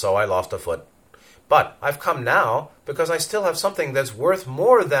 and so I lost a foot. But I've come now because I still have something that's worth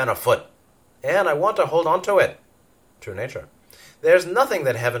more than a foot, and I want to hold on to it. True nature. There's nothing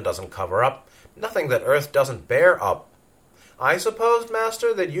that heaven doesn't cover up, nothing that earth doesn't bear up. I supposed,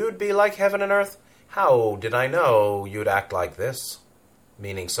 Master, that you'd be like heaven and earth. How did I know you'd act like this?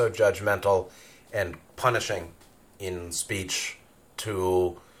 Meaning so judgmental and punishing in speech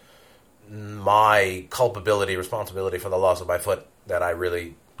to my culpability, responsibility for the loss of my foot, that I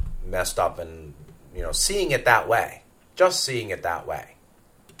really messed up, and, seeing it that way. Just seeing it that way.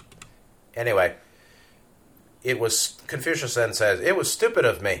 Anyway, Confucius then says, it was stupid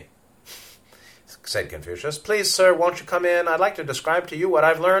of me, said Confucius. Please, sir, won't you come in? I'd like to describe to you what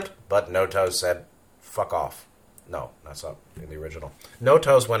I've learned. But No Toes said, fuck off. No, that's up in the original. No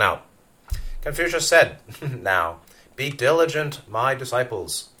Toes went out. Confucius said, now, be diligent, my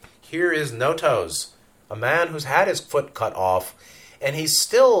disciples. Here is No Toes, a man who's had his foot cut off, and he's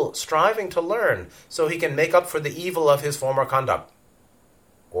still striving to learn so he can make up for the evil of his former conduct.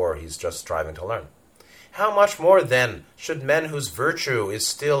 Or he's just striving to learn. How much more, then, should men whose virtue is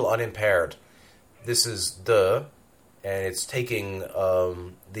still unimpaired? This is and it's taking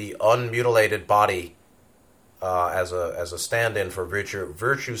the unmutilated body as a stand-in for virtue.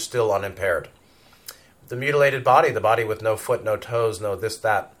 Virtue still unimpaired. The mutilated body, the body with no foot, no toes, no this,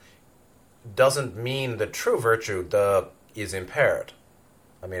 that, doesn't mean the true virtue, is impaired.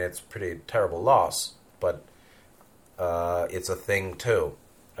 I mean, it's pretty terrible loss, but it's a thing too.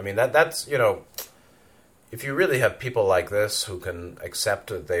 I mean, that's, if you really have people like this who can accept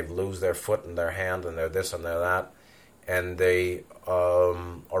that they've lose their foot and their hand and they're this and they're that, and they are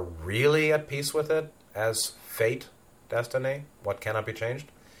really at peace with it as fate, destiny, what cannot be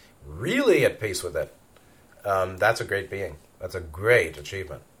changed, really at peace with it, that's a great being. That's a great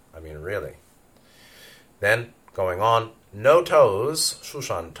achievement. I mean, really. Then, going on, No Toes,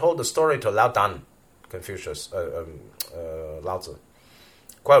 Shushan, told the story to Lao Dan, Confucius, Lao Tzu.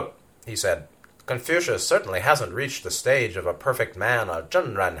 Quote, he said, Confucius certainly hasn't reached the stage of a perfect man, a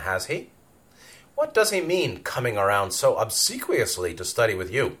Zhenren, has he? What does he mean coming around so obsequiously to study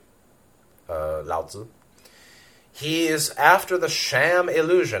with you? Lao Tzu. He is after the sham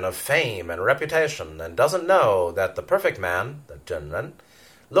illusion of fame and reputation, and doesn't know that the perfect man, the Zhenren,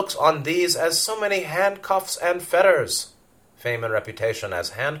 looks on these as so many handcuffs and fetters. Fame and reputation as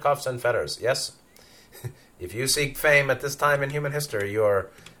handcuffs and fetters. Yes, if you seek fame at this time in human history, you're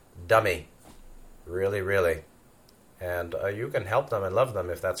dummy. Really, really. And you can help them and love them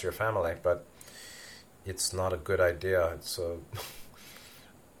if that's your family, but it's not a good idea. It's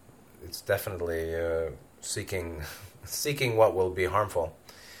definitely seeking what will be harmful.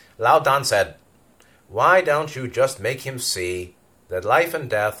 Lao Dan said, why don't you just make him see that life and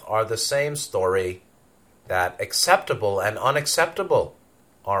death are the same story, that acceptable and unacceptable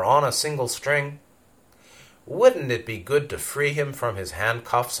are on a single string? Wouldn't it be good to free him from his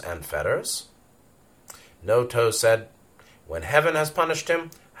handcuffs and fetters? No Toes said, when heaven has punished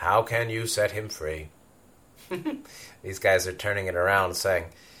him, how can you set him free? These guys are turning it around, saying,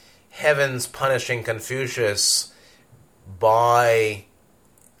 heaven's punishing Confucius by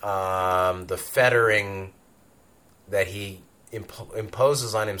the fettering that he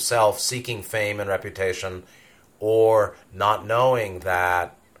imposes on himself, seeking fame and reputation, or not knowing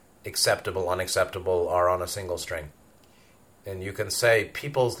that acceptable, unacceptable are on a single string. And you can say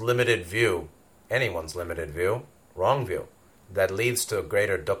people's limited view, anyone's limited view, wrong view, that leads to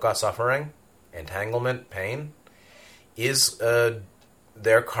greater dukkha, suffering, entanglement, pain, is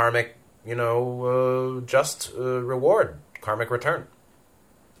their karmic, just reward, karmic return.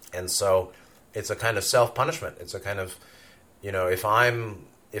 And so it's a kind of self-punishment. It's a kind of, if I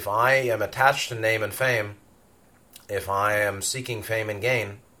am attached to name and fame, if I am seeking fame and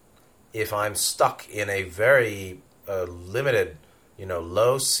gain, if I'm stuck in a very limited,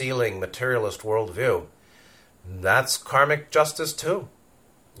 low-ceiling materialist worldview, that's karmic justice too.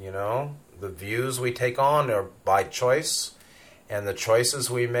 The views we take on are by choice, and the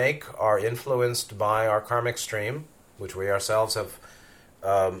choices we make are influenced by our karmic stream, which we ourselves have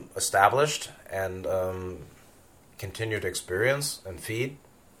established and continue to experience and feed.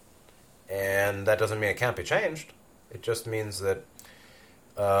 And that doesn't mean it can't be changed. It just means that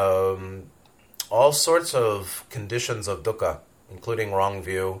all sorts of conditions of dukkha, including wrong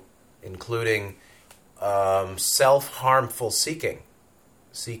view, including self-harmful seeking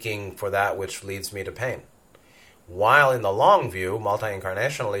for that which leads me to pain. While in the long view,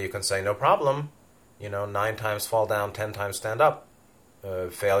 multi-incarnationally, you can say, no problem, 9 times fall down, 10 times stand up.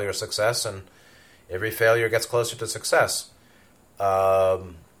 Failure, success, and every failure gets closer to success.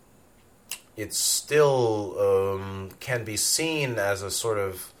 It still can be seen as a sort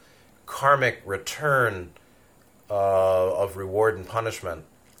of karmic return of reward and punishment,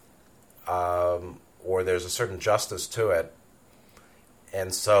 or there's a certain justice to it.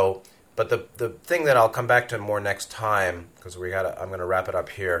 And so, but the thing that I'll come back to more next time, because I'm going to wrap it up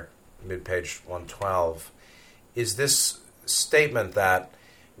here, mid-page 112, is this statement that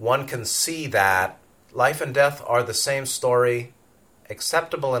one can see that life and death are the same story,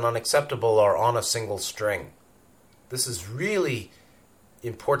 acceptable and unacceptable are on a single string. This is really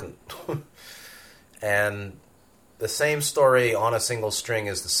important. And the same story on a single string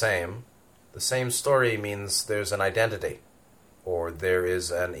is the same. The same story means there's an identity, or there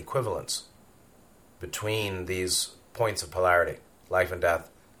is an equivalence between these points of polarity, life and death,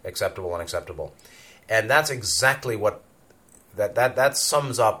 acceptable, unacceptable. And that's exactly what that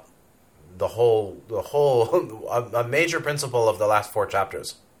sums up the whole a major principle of the last 4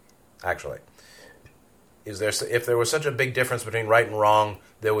 chapters, actually. If there was such a big difference between right and wrong,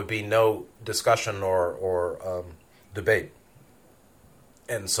 there would be no discussion or debate.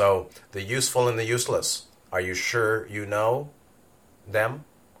 And so, the useful and the useless, are you sure you know them?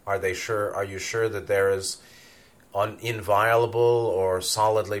 Are you sure that there is inviolable or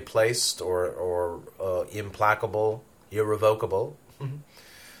solidly placed or implacable, irrevocable,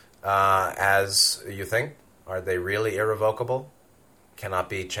 as you think? Are they really irrevocable? Cannot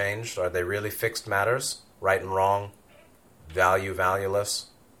be changed? Are they really fixed matters? Right and wrong? Value, valueless?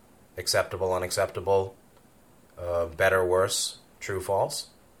 Acceptable, unacceptable? Better, worse? True, false?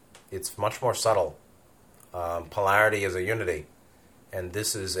 It's much more subtle. Polarity is a unity, and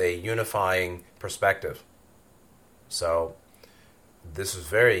this is a unifying perspective. So, this is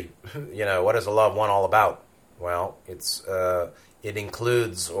very, what is the law of one all about? Well, it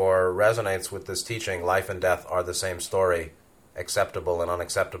includes or resonates with this teaching, life and death are the same story, acceptable and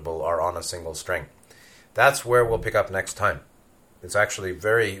unacceptable are on a single string. That's where we'll pick up next time. It's actually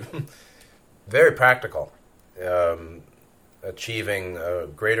very, very practical, achieving a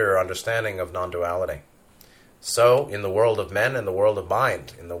greater understanding of non-duality. So, in the world of men, in the world of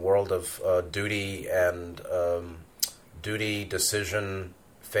mind, in the world of duty and duty, decision,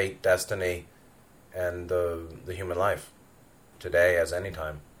 fate, destiny, and the human life, today as any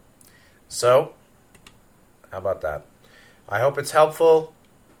time. So, how about that? I hope it's helpful.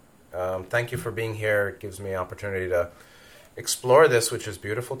 Thank you for being here. It gives me an opportunity to explore this, which is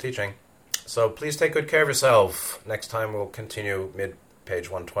beautiful teaching. So please take good care of yourself. Next time we'll continue mid-page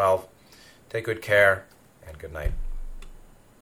 112. Take good care, and good night.